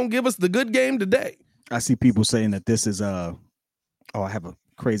like, who's going to give us the good game today? I see people saying that this is I have a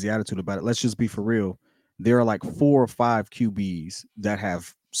crazy attitude about it. Let's just be for real. There are like 4 or 5 QBs that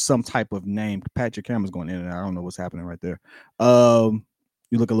have some type of name. Pat, your camera's going in and I don't know what's happening right there.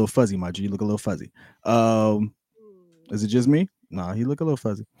 You look a little fuzzy, my G. You look a little fuzzy. Is it just me? No, he look a little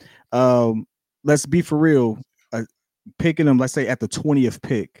fuzzy. Let's be for real. Picking them, let's say at the 20th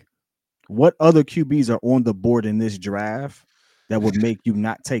pick, what other QBs are on the board in this draft that would make you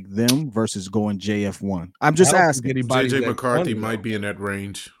not take them versus going JF1? I'm just asking. JJ McCarthy might be in that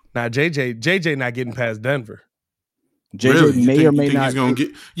range. Now JJ not getting past Denver. JJ really? may or may not. He's gonna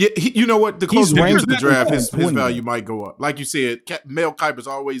get. Yeah, you know what? The closer he gets to the draft, his value might go up. Like you said, Mel Kiper's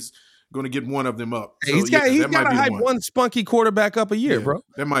always going to get one of them up. So, he's got to hype one spunky quarterback up a year, bro.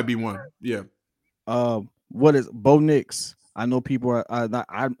 That might be one. Yeah. What is Bo Nix? I know people are.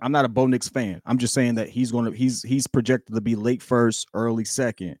 I'm not a Bo Nix fan. I'm just saying that he's projected to be late first, early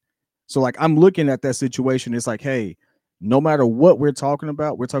second. So like I'm looking at that situation. It's like, hey, no matter what we're talking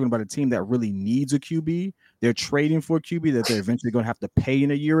about a team that really needs a QB. They're trading for a QB that they're eventually going to have to pay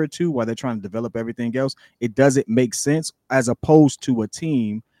in a year or two while they're trying to develop everything else. It doesn't make sense as opposed to a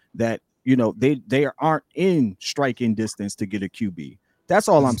team that they aren't in striking distance to get a QB. That's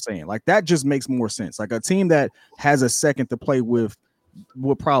all I'm saying. Like that just makes more sense. Like a team that has a second to play with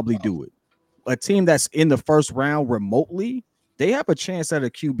will probably do it. A team that's in the first round remotely, they have a chance at a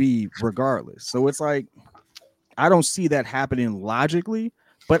QB regardless. So it's like I don't see that happening logically.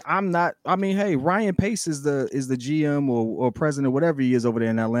 But I'm not. I mean, hey, Ryan Pace is the GM or president, whatever he is over there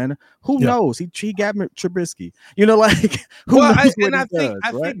in Atlanta. Who knows? He got Trubisky. Like who knows I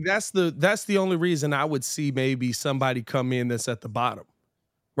think that's the only reason I would see maybe somebody come in that's at the bottom.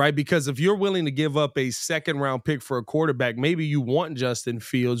 Right, because if you're willing to give up a second round pick for a quarterback, maybe you want Justin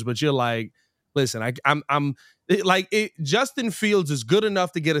Fields, but you're like, listen, Justin Fields is good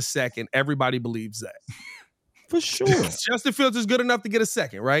enough to get a second. Everybody believes that, for sure. Justin Fields is good enough to get a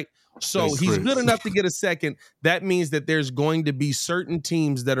second, right? So he's good enough to get a second. That means that there's going to be certain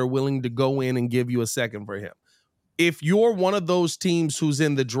teams that are willing to go in and give you a second for him. If you're one of those teams who's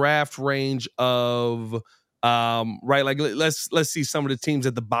in the draft range of right, like let's see some of the teams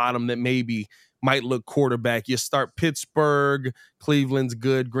at the bottom that maybe might look quarterback. You start Pittsburgh, Cleveland's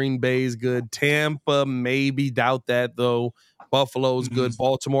good, Green Bay's good, Tampa maybe, doubt that though. Buffalo's good,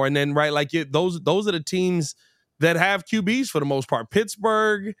 Baltimore, and then right, like those are the teams that have QBs for the most part.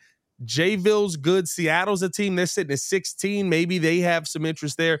 Pittsburgh, Jayville's good, Seattle's a team they're sitting at 16. Maybe they have some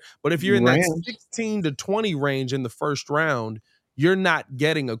interest there, but if you're in that 16 to 20 range in the first round, you're not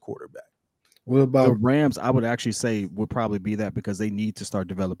getting a quarterback. What about the Rams? I would actually say would probably be that because they need to start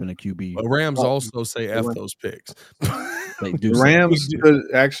developing a QB. But Rams also say F those picks. They do. The Rams could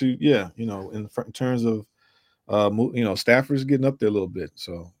actually, in terms of Stafford's getting up there a little bit.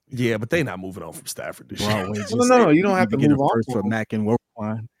 So yeah, but they not moving on from Stafford this year. No, you don't have to move on first for Mac and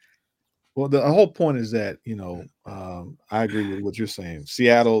Roquan. Well, the whole point is that I agree with what you're saying.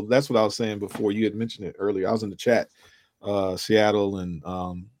 Seattle. That's what I was saying before. You had mentioned it earlier. I was in the chat. Seattle and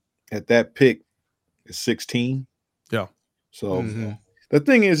at that pick is 16. Yeah. So the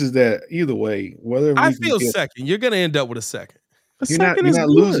thing is that either way, whether I feel second, you're going to end up with a second. You're not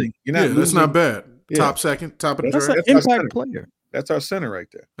losing. You're not losing. That's not bad. Yeah. Top second, top of the That's draft. an impact player. That's our center right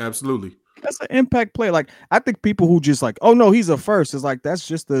there. Absolutely. That's an impact player. Like, I think people who just like, oh no, he's a first, is like, that's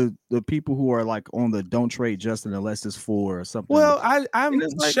just the people who are like on the don't trade Justin unless it's for or something. Well, I'm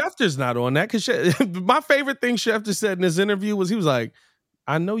like, Schefter's not on that because my favorite thing Schefter said in his interview was he was like,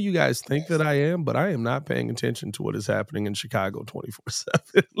 I know you guys think that I am, but I am not paying attention to what is happening in Chicago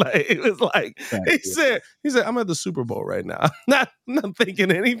 24/7. Like, it was like he said, I'm at the Super Bowl right now. I'm not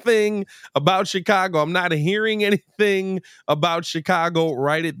thinking anything about Chicago. I'm not hearing anything about Chicago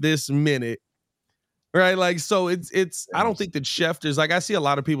right at this minute. Right. Like, so it's I don't think that Schefter's like, I see a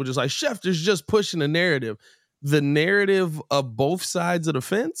lot of people just like Schefter's just pushing the narrative of both sides of the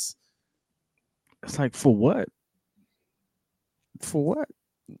fence. It's like, for what? For what?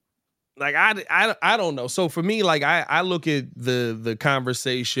 Like, I don't know. So for me, like, I look at the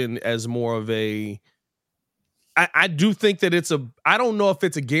conversation as more of I do think that I don't know if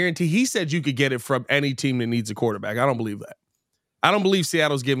it's a guarantee. He said you could get it from any team that needs a quarterback. I don't believe that. I don't believe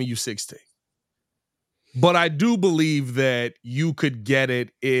Seattle's giving you 16. But I do believe that you could get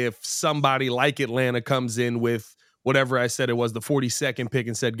it if somebody like Atlanta comes in with whatever I said it was, the 42nd pick,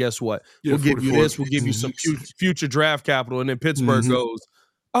 and said, guess what? Yeah, we'll give you this. We'll give you some future draft capital. And then Pittsburgh goes,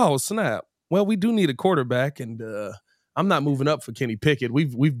 oh, snap. Well, we do need a quarterback, and I'm not moving up for Kenny Pickett.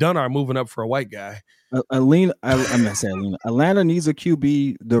 We've done our moving up for a white guy. Atlanta needs a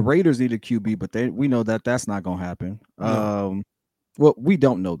QB. The Raiders need a QB, but we know that's not going to happen. No. Well, we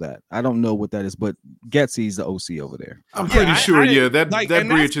don't know that. I don't know what that is, but Getsy's the OC over there. I'm pretty sure, that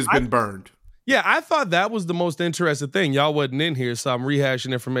bridge has been burned. Yeah, I thought that was the most interesting thing. Y'all wasn't in here, so I'm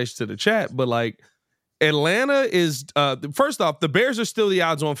rehashing information to the chat. But, like, Atlanta is, first off, the Bears are still the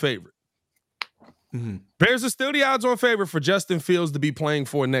odds-on favorite. Mm-hmm. Bears are still the odds-on favorite for Justin Fields to be playing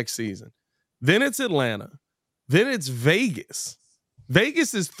for next season. Then it's Atlanta. Then it's Vegas.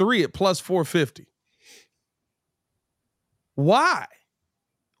 Vegas is 3 at plus 450. Why?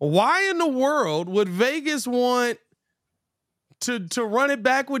 Why in the world would Vegas want to run it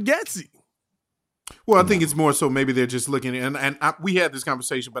back with Getsy? Well, I think it's more so maybe they're just looking, we had this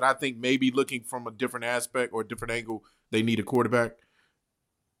conversation, but I think maybe looking from a different aspect or a different angle, they need a quarterback.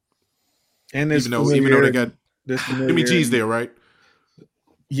 And even though they got Jimmy G's there, right?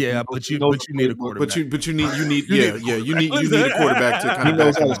 Yeah, but you need a quarterback. But you need a quarterback to kind of. He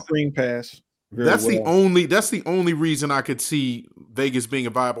knows how to screen pass. That's the only reason I could see Vegas being a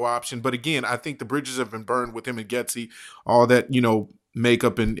viable option. But again, I think the bridges have been burned with him and Getsy, all that,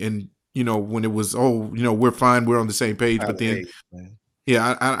 makeup and when it was, we're fine, we're on the same page. But then,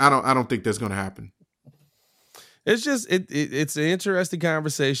 I don't think that's going to happen. It's just it's an interesting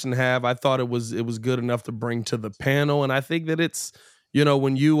conversation to have. I thought it was good enough to bring to the panel, and I think that it's.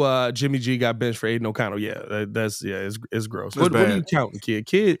 When Jimmy G got benched for Aiden O'Connell, it's gross. What are you counting, kid?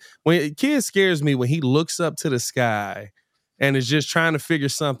 Kid scares me when he looks up to the sky and is just trying to figure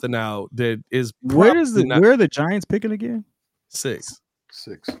something out that is. Where are the Giants picking again? 6.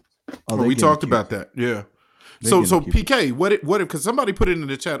 Oh, we talked about that. Yeah. So PK, what if? Because somebody put it in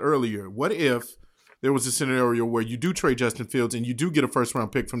the chat earlier. What if there was a scenario where you do trade Justin Fields and you do get a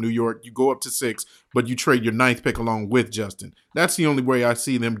first-round pick from New York, you go up to 6, but you trade your 9th pick along with Justin? That's the only way I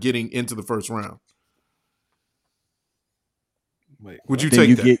see them getting into the first round. Would you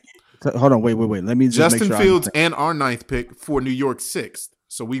take that? Hold on, wait. Let me just Justin make sure Fields and our 9th pick for New York 6th.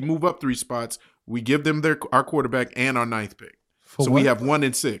 So we move up 3 spots. We give them our quarterback and our 9th pick. We have 1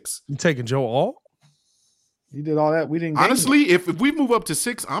 and 6. You taking Joe Alt? You did all that. We didn't. Honestly, if we move up to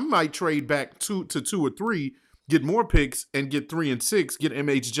 6, I might trade back 2 or 3, get more picks, and get 3 and 6, get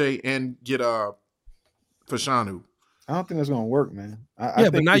MHJ and get Fashanu. I don't think that's gonna work, man.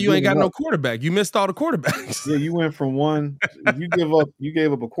 But now you ain't got no quarterback. You missed all the quarterbacks. Yeah, you went from 1. You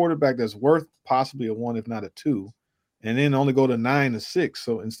gave up a quarterback that's worth possibly a 1, if not a 2, and then only go to 9 to 6.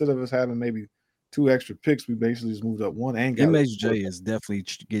 So instead of us having maybe 2 extra picks, we basically just moved up 1 and got MHJ is definitely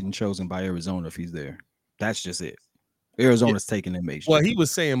getting chosen by Arizona if he's there. That's just it. Arizona's taking MHJ. Well, he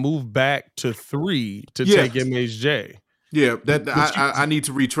was saying move back to 3 to take MHJ. Yeah, I need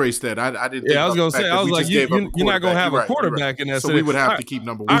to retrace that. I didn't. Yeah, I was gonna say. I was like, you're not gonna have a quarterback in that. So we would have to keep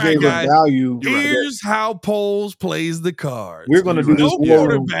number 1. All right, guys. Value. Here's how Poles plays the cards. We're gonna do no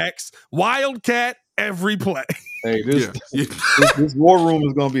quarterbacks, Wildcat, every play. Hey, this Yeah. this war room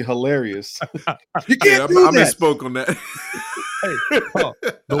is gonna be hilarious. You Yeah, can't do I that. misspoke on that.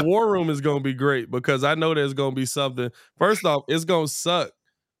 The war room is going to be great because I know there's going to be something. First off, it's going to suck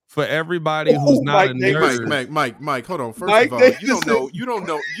for everybody who's Oh, not Mike a Davis. nerd. Mike, hold on. First Mike of all, Davis you don't know is how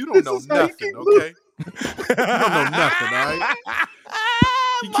you nothing, keep okay? You don't know nothing, all right?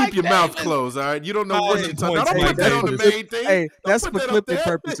 You keep your mouth Davis. closed, all right? You don't know what you're 1,000 talking about. points, Don't Mike put that on the Davis. main thing. Hey, Don't that's put for that up clipping there.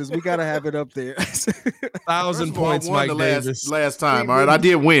 purposes. We gotta have it up there. 1,000 All, points, I won Mike the Davis. last time, all right? I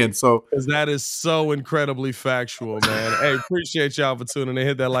did win, so. Because that is so incredibly factual, man. Hey, appreciate y'all for tuning in.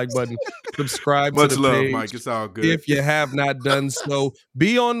 Hit that like button. Subscribe Much to the love, page. Mike. It's all good. If you have not done so,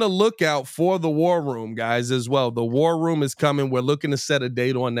 be on the lookout for the War Room, guys, as well. The War Room is coming. We're looking to set a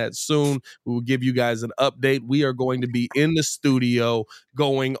date on that soon. We will give you guys an update. We are going to be in the studio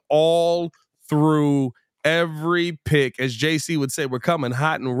going all through every pick. As JC would say, we're coming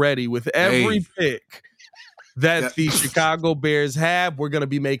hot and ready with every pick that the Chicago Bears have. We're going to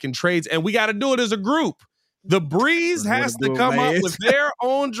be making trades, and we got to do it as a group. The Breeze has to come up with their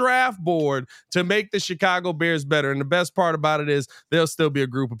own draft board to make the Chicago Bears better. And the best part about it is there'll still be a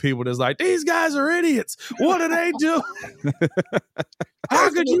group of people that's like, these guys are idiots. What do they do? How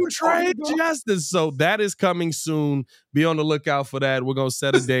could you trade Justice? So that is coming soon. Be on the lookout for that. We're going to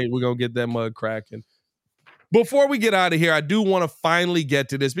set a date. We're going to get that mug cracking. Before we get out of here, I do want to finally get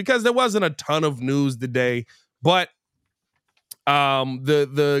to this because there wasn't a ton of news today, but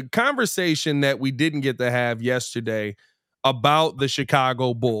the conversation that we didn't get to have yesterday about the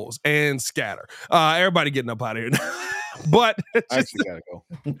Chicago Bulls and Scatter. Everybody getting up out of here now. But I actually gotta go.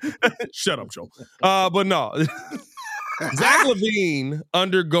 Shut up, Joe. But no. Zach LaVine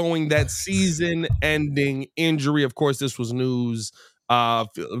undergoing that season-ending injury. Of course, this was news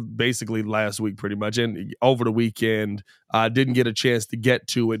basically last week pretty much, and over the weekend. Didn't get a chance to get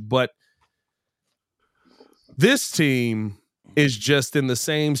to it, but this team is just in the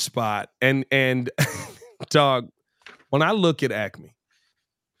same spot. And dog, when I look at Acme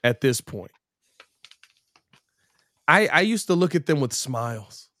at this point, I used to look at them with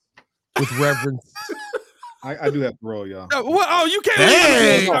smiles, with reverence. I do have to roll, y'all. Oh, you can't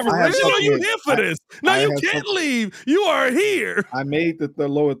leave. You're here for this. No, you can't leave. You are here. I made the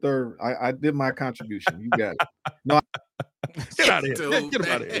lower third. I did my contribution. You got it. No, get out of here. Get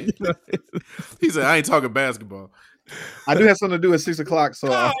out of here. He said, I ain't talking basketball. I do have something to do at 6 o'clock. So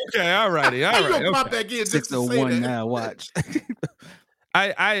okay, all righty. All right. Pop that again just to say 6:01 that. now. Watch.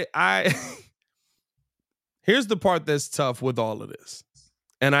 I here's the part that's tough with all of this.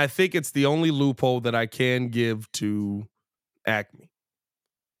 And I think it's the only loophole that I can give to Acme.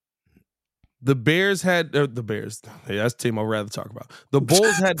 The Bears had the Bears. Hey, that's the team I'd rather talk about. The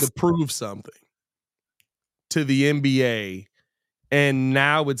Bulls had to prove something to the NBA. And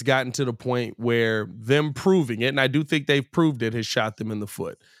now it's gotten to the point where them proving it, and I do think they've proved it, has shot them in the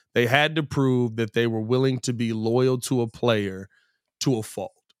foot. They had to prove that they were willing to be loyal to a player to a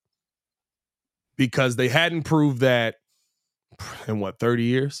fault. Because they hadn't proved that in 30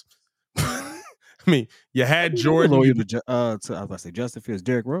 years? I mean, you had Jordan. Loyal to I was about to say Justin Fields,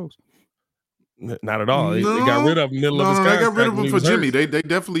 Derrick Rose. Not at all. They got rid of him middle of his contract. They got rid of him for Jimmy. Hurt. They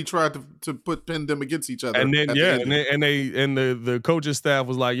definitely tried to pin them against each other. And then the coaching staff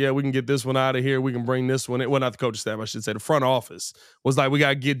was like, yeah, we can get this one out of here. We can bring this one in. Well, not the coaching staff, I should say. The front office was like, we got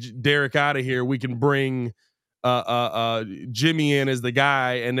to get Derek out of here. We can bring Jimmy in as the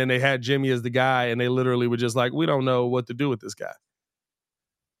guy. And then they had Jimmy as the guy, and they literally were just like, we don't know what to do with this guy.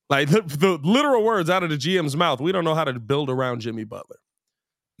 Like the literal words out of the GM's mouth, we don't know how to build around Jimmy Butler.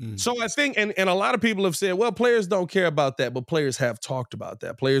 So I think, and a lot of people have said, well, players don't care about that, but players have talked about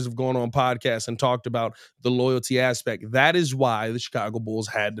that. Players have gone on podcasts and talked about the loyalty aspect. That is why the Chicago Bulls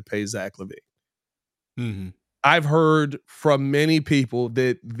had to pay Zach LaVine. Mm-hmm. I've heard from many people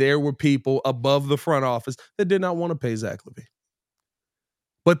that there were people above the front office that did not want to pay Zach LaVine.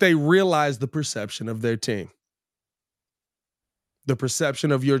 But they realized the perception of their team. The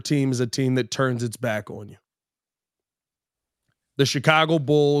perception of your team is a team that turns its back on you. The Chicago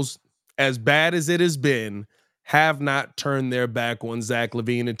Bulls, as bad as it has been, have not turned their back on Zach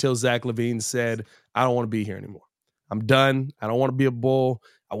LaVine until Zach LaVine said, I don't want to be here anymore. I'm done. I don't want to be a Bull.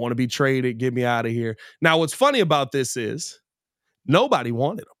 I want to be traded. Get me out of here. Now, what's funny about this is nobody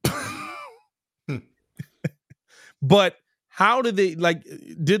wanted him. But how did they,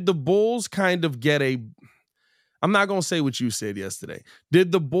 did the Bulls kind of get I'm not going to say what you said yesterday.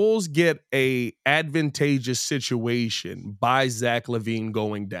 Did the Bulls get a advantageous situation by Zach LaVine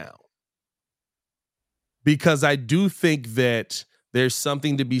going down? Because I do think that There's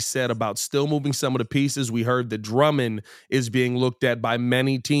something to be said about still moving some of the pieces. We heard that Drummond is being looked at by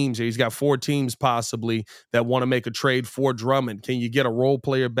many teams. He's got 4 teams possibly that want to make a trade for Drummond. Can you get a role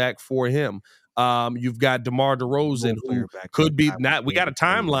player back for him? You've got DeMar DeRozan, who could be not. We got a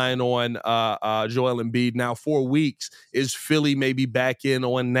timeline on Joel Embiid now. 4 weeks. Is Philly maybe back in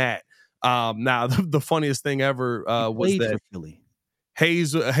on that? Now the funniest thing ever was that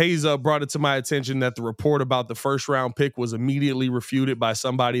Hayes brought it to my attention that the report about the first round pick was immediately refuted by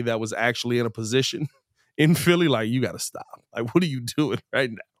somebody that was actually in a position in Philly. Like, you got to stop. Like, what are you doing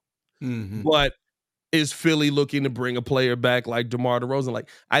right now? Mm-hmm. But is Philly looking to bring a player back like DeMar DeRozan? Like,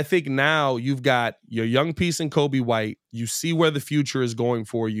 I think now you've got your young piece in Kobe White. You see where the future is going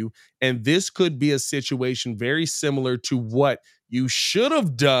for you. And this could be a situation very similar to what you should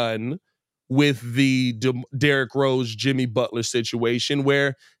have done with the Derrick Rose, Jimmy Butler situation,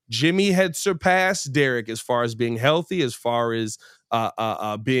 where Jimmy had surpassed Derrick as far as being healthy, as far as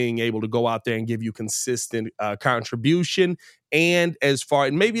being able to go out there and give you consistent contribution, and as far,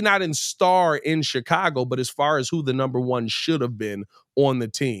 and maybe not in star in Chicago, but as far as who the number one should have been on the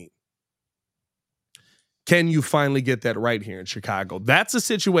team. Can you finally get that right here in Chicago? That's a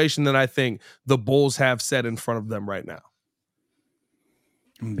situation that I think the Bulls have set in front of them right now.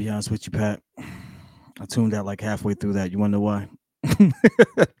 I'm gonna be honest with you, Pat. I tuned out like halfway through that. You wanna know why?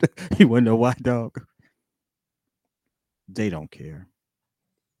 You wanna know why, dog? They don't care.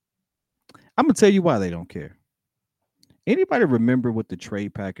 I'm gonna tell you why they don't care. Anybody remember what the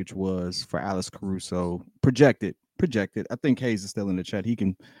trade package was for Alex Caruso? Projected. I think Hayes is still in the chat. He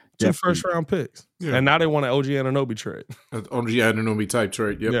can 2 first round picks. Yeah. And now they want an OG Anunoby trade. OG Anunoby type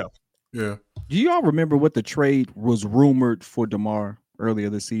trade. Yep. Yeah. Do y'all remember what the trade was rumored for DeMar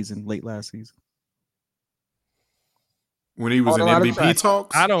earlier this season, late last season? When he was in MVP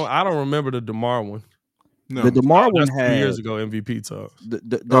talks? I don't remember the DeMar one. No. The DeMar one had 2 years ago MVP talks.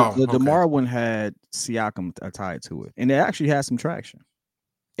 The DeMar one had Siakam tied to it, and it actually had some traction.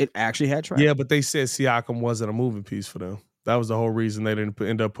 It actually had traction. Yeah, but they said Siakam wasn't a moving piece for them. That was the whole reason they didn't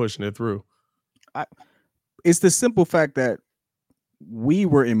end up pushing it through. It's the simple fact that we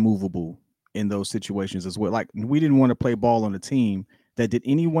were immovable in those situations as well. Like, we didn't want to play ball on the team. That did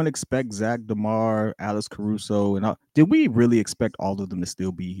anyone expect Zach DeMar, Alex Caruso, and all? Did we really expect all of them to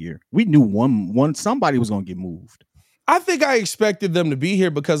still be here? We knew one somebody was going to get moved. I think I expected them to be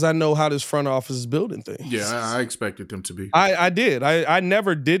here because I know how this front office is building things. Yeah, I expected them to be. I did. I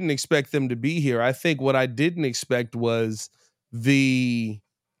never didn't expect them to be here. I think what I didn't expect was the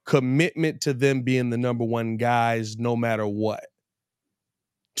commitment to them being the number one guys no matter what.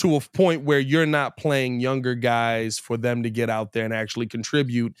 To a point where you're not playing younger guys for them to get out there and actually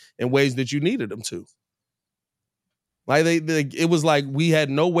contribute in ways that you needed them to. Like it was like we had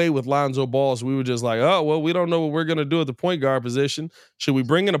no way with Lonzo Ball, so we were just like, oh, well, we don't know what we're going to do at the point guard position. Should we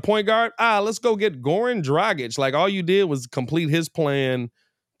bring in a point guard? Let's go get Goran Dragic. Like, all you did was complete his plan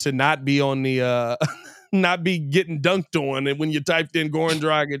to not be on the not be getting dunked on. And when you typed in Goran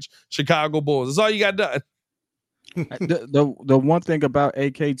Dragic, Chicago Bulls, that's all you got done. The one thing about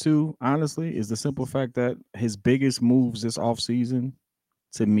AK2, honestly, is the simple fact that his biggest moves this offseason,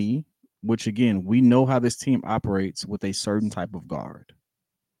 to me, which again, we know how this team operates with a certain type of guard.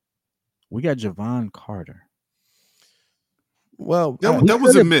 We got Javon Carter. Well, that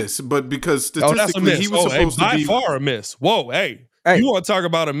was a miss, but because statistically he was supposed to be by far a miss. Whoa, hey. You want to talk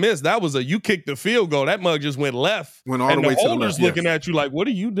about a miss? That was you kicked the field goal. That mug just went left. Went all the way to the left. Looking at you like, what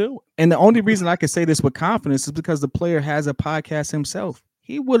are you doing? And the only reason I can say this with confidence is because the player has a podcast himself.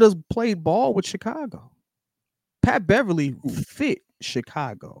 He would have played ball with Chicago. Pat Beverly fit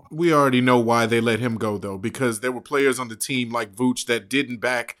Chicago. We already know why they let him go, though, because there were players on the team like Vooch that didn't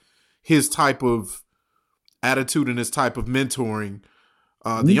back his type of attitude and his type of mentoring.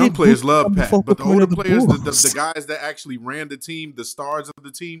 The young players love Pat, but the older players, the guys that actually ran the team, the stars of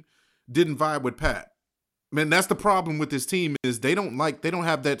the team, didn't vibe with Pat. Man, that's the problem with this team is they don't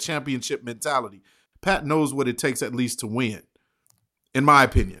have that championship mentality. Pat knows what it takes at least to win, in my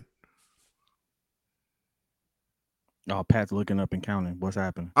opinion. Oh, Pat's looking up and counting. What's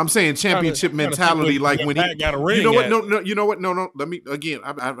happening? I'm saying championship mentality, like when Pat got a ring. You know what? No. You know what? No. Let me again.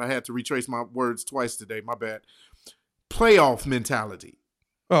 I had to retrace my words twice today. My bad. Playoff mentality.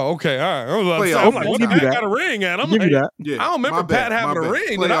 Oh, okay. All right. I'm like, what Pat got a ring at? I'm like, I don't remember Pat having a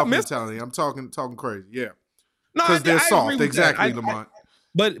ring. Playoff mentality. I'm talking crazy. Yeah. Because they're soft. Exactly, Lamont.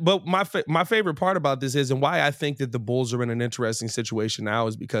 But my favorite part about this is, and why I think that the Bulls are in an interesting situation now,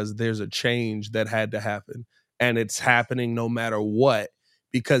 is because there's a change that had to happen, and it's happening no matter what.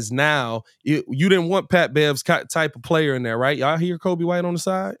 Because now you didn't want Pat Bev's type of player in there, right? Y'all hear Kobe White on the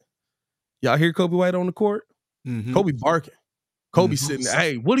side? Y'all hear Kobe White on the court? Mm-hmm. Kobe barking. Kobe sitting there,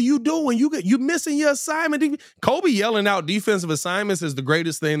 hey, what are you doing? You missing your assignment. Kobe yelling out defensive assignments is the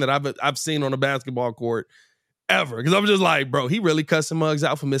greatest thing that I've seen on a basketball court ever. Because I'm just like, bro, he really cussing mugs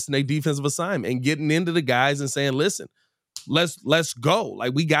out for missing a defensive assignment and getting into the guys and saying, listen, let's go.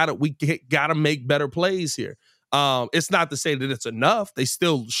 Like we gotta make better plays here. It's not to say that it's enough. They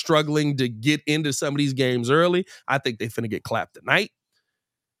still struggling to get into some of these games early. I think they finna get clapped tonight.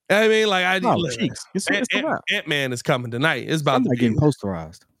 I mean, like Ant-Man is coming tonight. It's about to be getting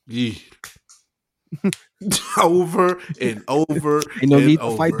posterized. Yeah. Over and over. Ain't no need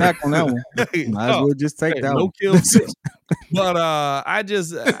to fight back on that one. Might as well just take that one. Kills. But I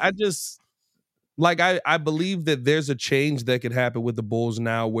just like I believe that there's a change that could happen with the Bulls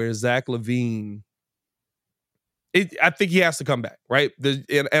now, where Zach LaVine. I think he has to come back, right?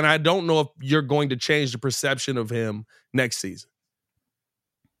 And I don't know if you're going to change the perception of him next season.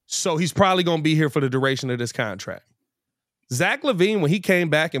 So he's probably going to be here for the duration of this contract. Zach LaVine, when he came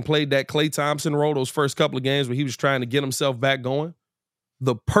back and played that Klay Thompson role those first couple of games where he was trying to get himself back going,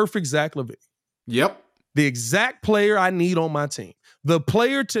 the perfect Zach LaVine. Yep. The exact player I need on my team. The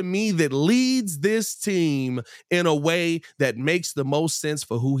player to me that leads this team in a way that makes the most sense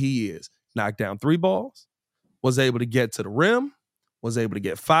for who he is. Knocked down 3 balls, was able to get to the rim, was able to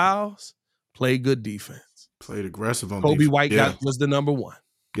get fouls, played good defense. Played aggressive on Kobe defense. White was the number 1.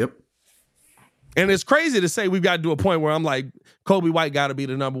 Yep. And it's crazy to say we've got to do a point where I'm like, Kobe White got to be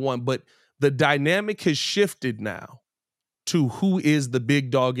the number 1. But the dynamic has shifted now to who is the big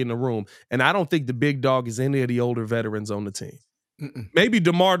dog in the room. And I don't think the big dog is any of the older veterans on the team. Mm-mm. Maybe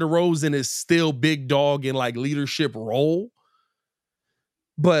DeMar DeRozan is still big dog in like leadership role.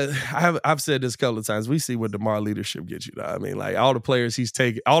 But I've said this a couple of times. We see what DeMar leadership gets you. I mean, like all the players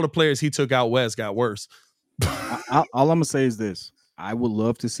he took out west got worse. All I'm going to say is this. I would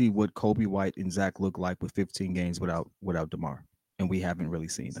love to see what Kobe White and Zach look like with 15 games without DeMar, and we haven't really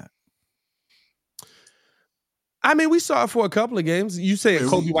seen that. I mean, we saw it for a couple of games. You say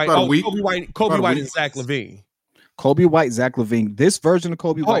Kobe White, Kobe White and Zach LaVine. Kobe White, Zach LaVine. This version of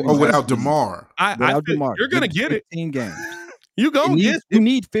Kobe White, without DeMar. Without DeMar, you're gonna get 15 games. You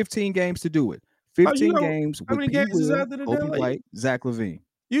need 15 games to do it. 15 games. How many games is after the Kobe White, Zach LaVine.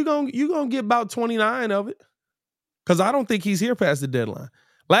 You gonna get about 29 of it. Because I don't think he's here past the deadline.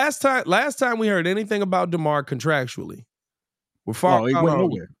 Last time we heard anything about DeMar contractually, we're far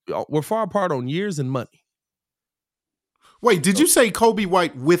apart on years and money. Wait, did you say Kobe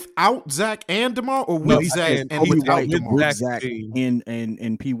White without Zach and DeMar, or with Zach and without DeMar? With Zach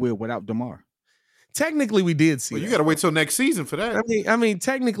and P. Will without DeMar. Technically, we did see. Well, you got to wait till next season for that. I mean,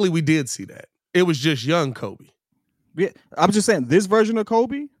 technically, we did see that. It was just young Kobe. Yeah, I'm just saying this version of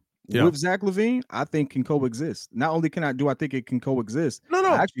Kobe. With Zach LaVine, I think can coexist. Not only I think it can coexist. No.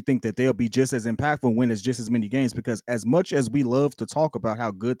 I actually think that they'll be just as impactful when it's just as many games, because as much as we love to talk about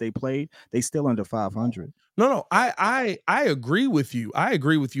how good they played, they still under 500. No. I agree with you. I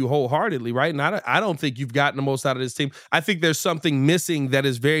agree with you wholeheartedly, right? And I don't think you've gotten the most out of this team. I think there's something missing that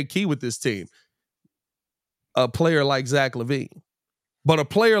is very key with this team. A player like Zach LaVine. But a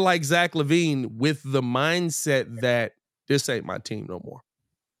player like Zach LaVine with the mindset that this ain't my team no more.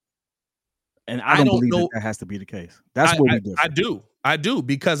 And I don't believe that has to be the case. That's what we do. I do,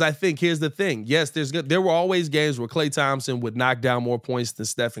 because I think here's the thing. Yes, there were always games where Klay Thompson would knock down more points than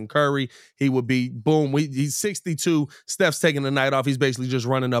Stephen Curry. He would be, boom, he's 62. Steph's taking the night off. He's basically just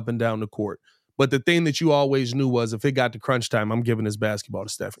running up and down the court. But the thing that you always knew was if it got to crunch time, I'm giving this basketball to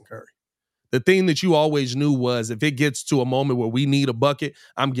Stephen Curry. The thing that you always knew was if it gets to a moment where we need a bucket,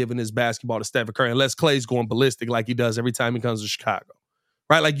 I'm giving this basketball to Stephen Curry, unless Klay's going ballistic like he does every time he comes to Chicago.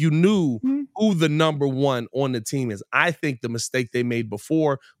 Right? Like you knew who the number 1 on the team is. I think the mistake they made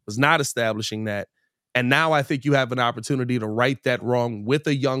before was not establishing that. And now I think you have an opportunity to right that wrong with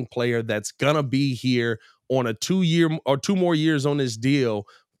a young player that's going to be here on a 2 more years on this deal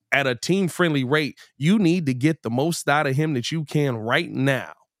at a team-friendly rate. You need to get the most out of him that you can right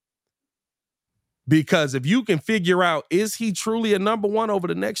now. Because if you can figure out, is he truly a number 1 over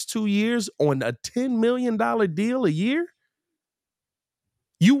the next 2 years on a $10 million deal a year?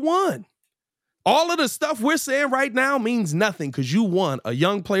 You won. All of the stuff we're saying right now means nothing because you won. A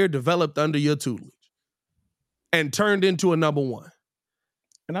young player developed under your tutelage and turned into a number 1.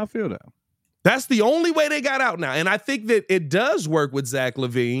 And I feel that. That's the only way they got out now. And I think that it does work with Zach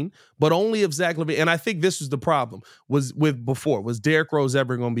LaVine, but only if Zach LaVine, and I think this was the problem, was Derrick Rose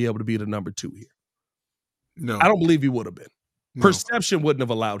ever going to be able to be the number 2 here? No. I don't believe he would have been. No. Perception wouldn't have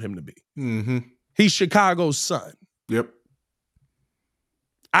allowed him to be. Mm-hmm. He's Chicago's son. Yep.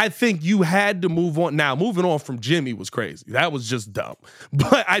 I think you had to move on. Now, moving on from Jimmy was crazy. That was just dumb.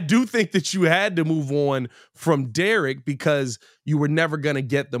 But I do think that you had to move on from Derek because you were never going to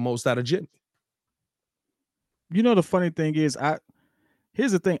get the most out of Jimmy. You know, the funny thing is,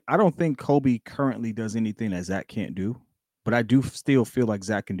 here's the thing. I don't think Kobe currently does anything that Zach can't do, but I do still feel like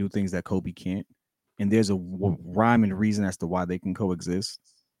Zach can do things that Kobe can't. And there's a rhyme and reason as to why they can coexist.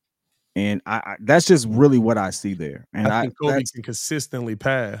 And I that's just really what I see there. And I think Kobe can consistently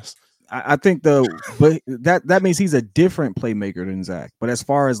pass. I think but that means he's a different playmaker than Zach. But as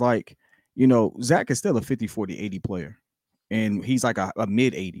far as like, you know, Zach is still a 50, 40, 80 player. And he's like a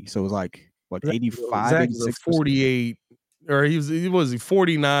mid 80. So it's like 85, Zach 86, is 48, or he was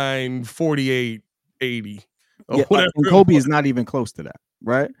 49, 48, 80. Yeah, and Kobe is not even close to that,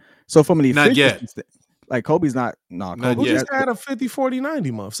 right? So from an efficiency, like Kobe's not Kobe just had a 50, 40,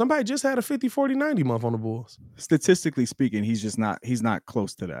 90 month. Somebody just had a 50, 40, 90 month on the Bulls. Statistically speaking, he's not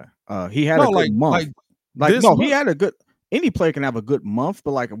close to that. He had a good month. He had a good, any player can have a good month,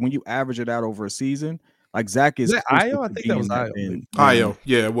 but like when you average it out over a season, like Zach is Io. I think that was Io. Io,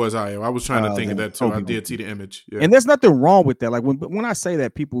 yeah, it was Io. I was trying to think of that too. I did see the image, yeah. And there's nothing wrong with that. Like when I say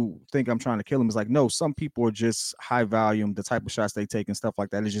that, people think I'm trying to kill him. It's like, no, some people are just high volume, the type of shots they take and stuff like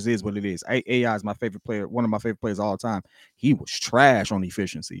that. It just is what it is. AI is my favorite player, one of my favorite players of all time. He was trash on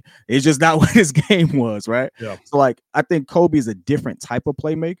efficiency. It's just not what his game was, right? Yeah. So like, I think Kobe is a different type of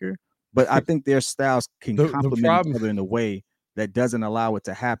playmaker, but I think their styles can complement each other in a way that doesn't allow it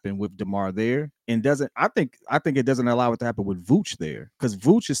to happen with DeMar there, and I think it doesn't allow it to happen with Vooch there, because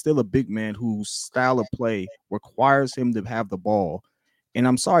Vooch is still a big man whose style of play requires him to have the ball. And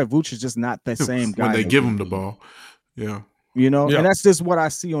I'm sorry, Vooch is just not that same guy when they give him the ball. Yeah. You know, and that's just what I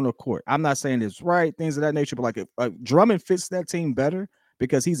see on the court. I'm not saying it's right, things of that nature, but like Drummond fits that team better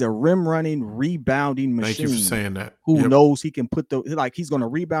because he's a rim running, rebounding machine. Thank you for saying that. Who knows he can put he's going to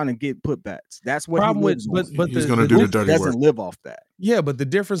rebound and get putbacks. That's what problem he lives with, but he's going to do the dirty work. Doesn't live off that. Yeah, but the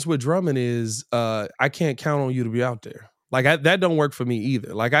difference with Drummond is I can't count on you to be out there. Like that don't work for me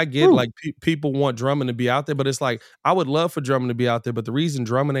either. Like I get like people want Drummond to be out there, but it's like I would love for Drummond to be out there, but the reason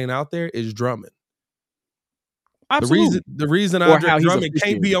Drummond ain't out there is Drummond. Absolutely. The reason Drummond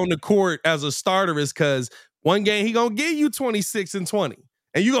can't be on the court as a starter is because one game he gonna give you 26 and 20.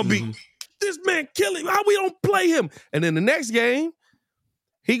 And you're going to be, this man killing, how we don't play him? And then the next game,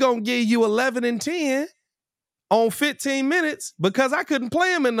 he going to give you 11 and 10 on 15 minutes because I couldn't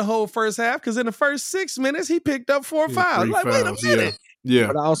play him in the whole first half because in the first 6 minutes, he picked up 4 fouls. Like, wait a minute. Yeah.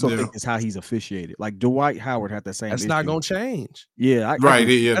 But I also think it's how he's officiated. Like Dwight Howard had the same That's issue. not going to change. Yeah. That's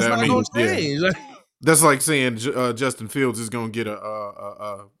not going to change. That's like saying Justin Fields is going to get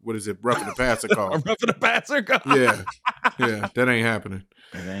a what is it, roughing the passer call. A roughing the passer call. Yeah, that ain't happening.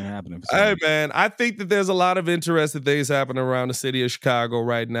 It ain't happening. Hey, man, I think that there's a lot of interesting things happening around the city of Chicago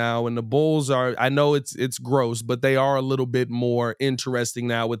right now. And the Bulls are, I know it's gross, but they are a little bit more interesting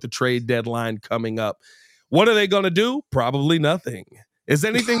now with the trade deadline coming up. What are they going to do? Probably nothing. Is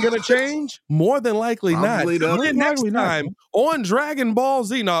anything going to change? More than likely not. Next time on Dragon Ball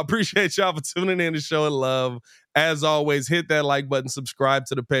Z. No, I appreciate y'all for tuning in to show it love. As always, hit that like button, subscribe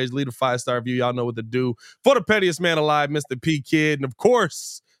to the page, leave a 5-star review. Y'all know what to do. For the pettiest man alive, Mr. P Kid, and of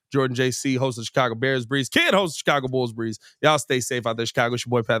course, Jordan JC, host of Chicago Bears Breeze, Kid, host of Chicago Bulls Breeze. Y'all stay safe out there, Chicago. It's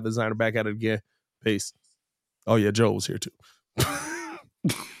your boy Pat the Designer back at it again. Peace. Oh yeah, Joe was here too.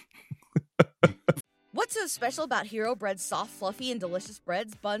 What's so special about Hero Bread's soft, fluffy, and delicious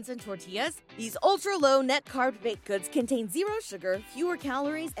breads, buns, and tortillas? These ultra-low net-carb baked goods contain 0 sugar, fewer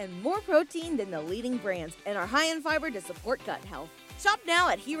calories, and more protein than the leading brands, and are high in fiber to support gut health. Shop now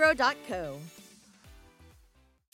at Hero.co.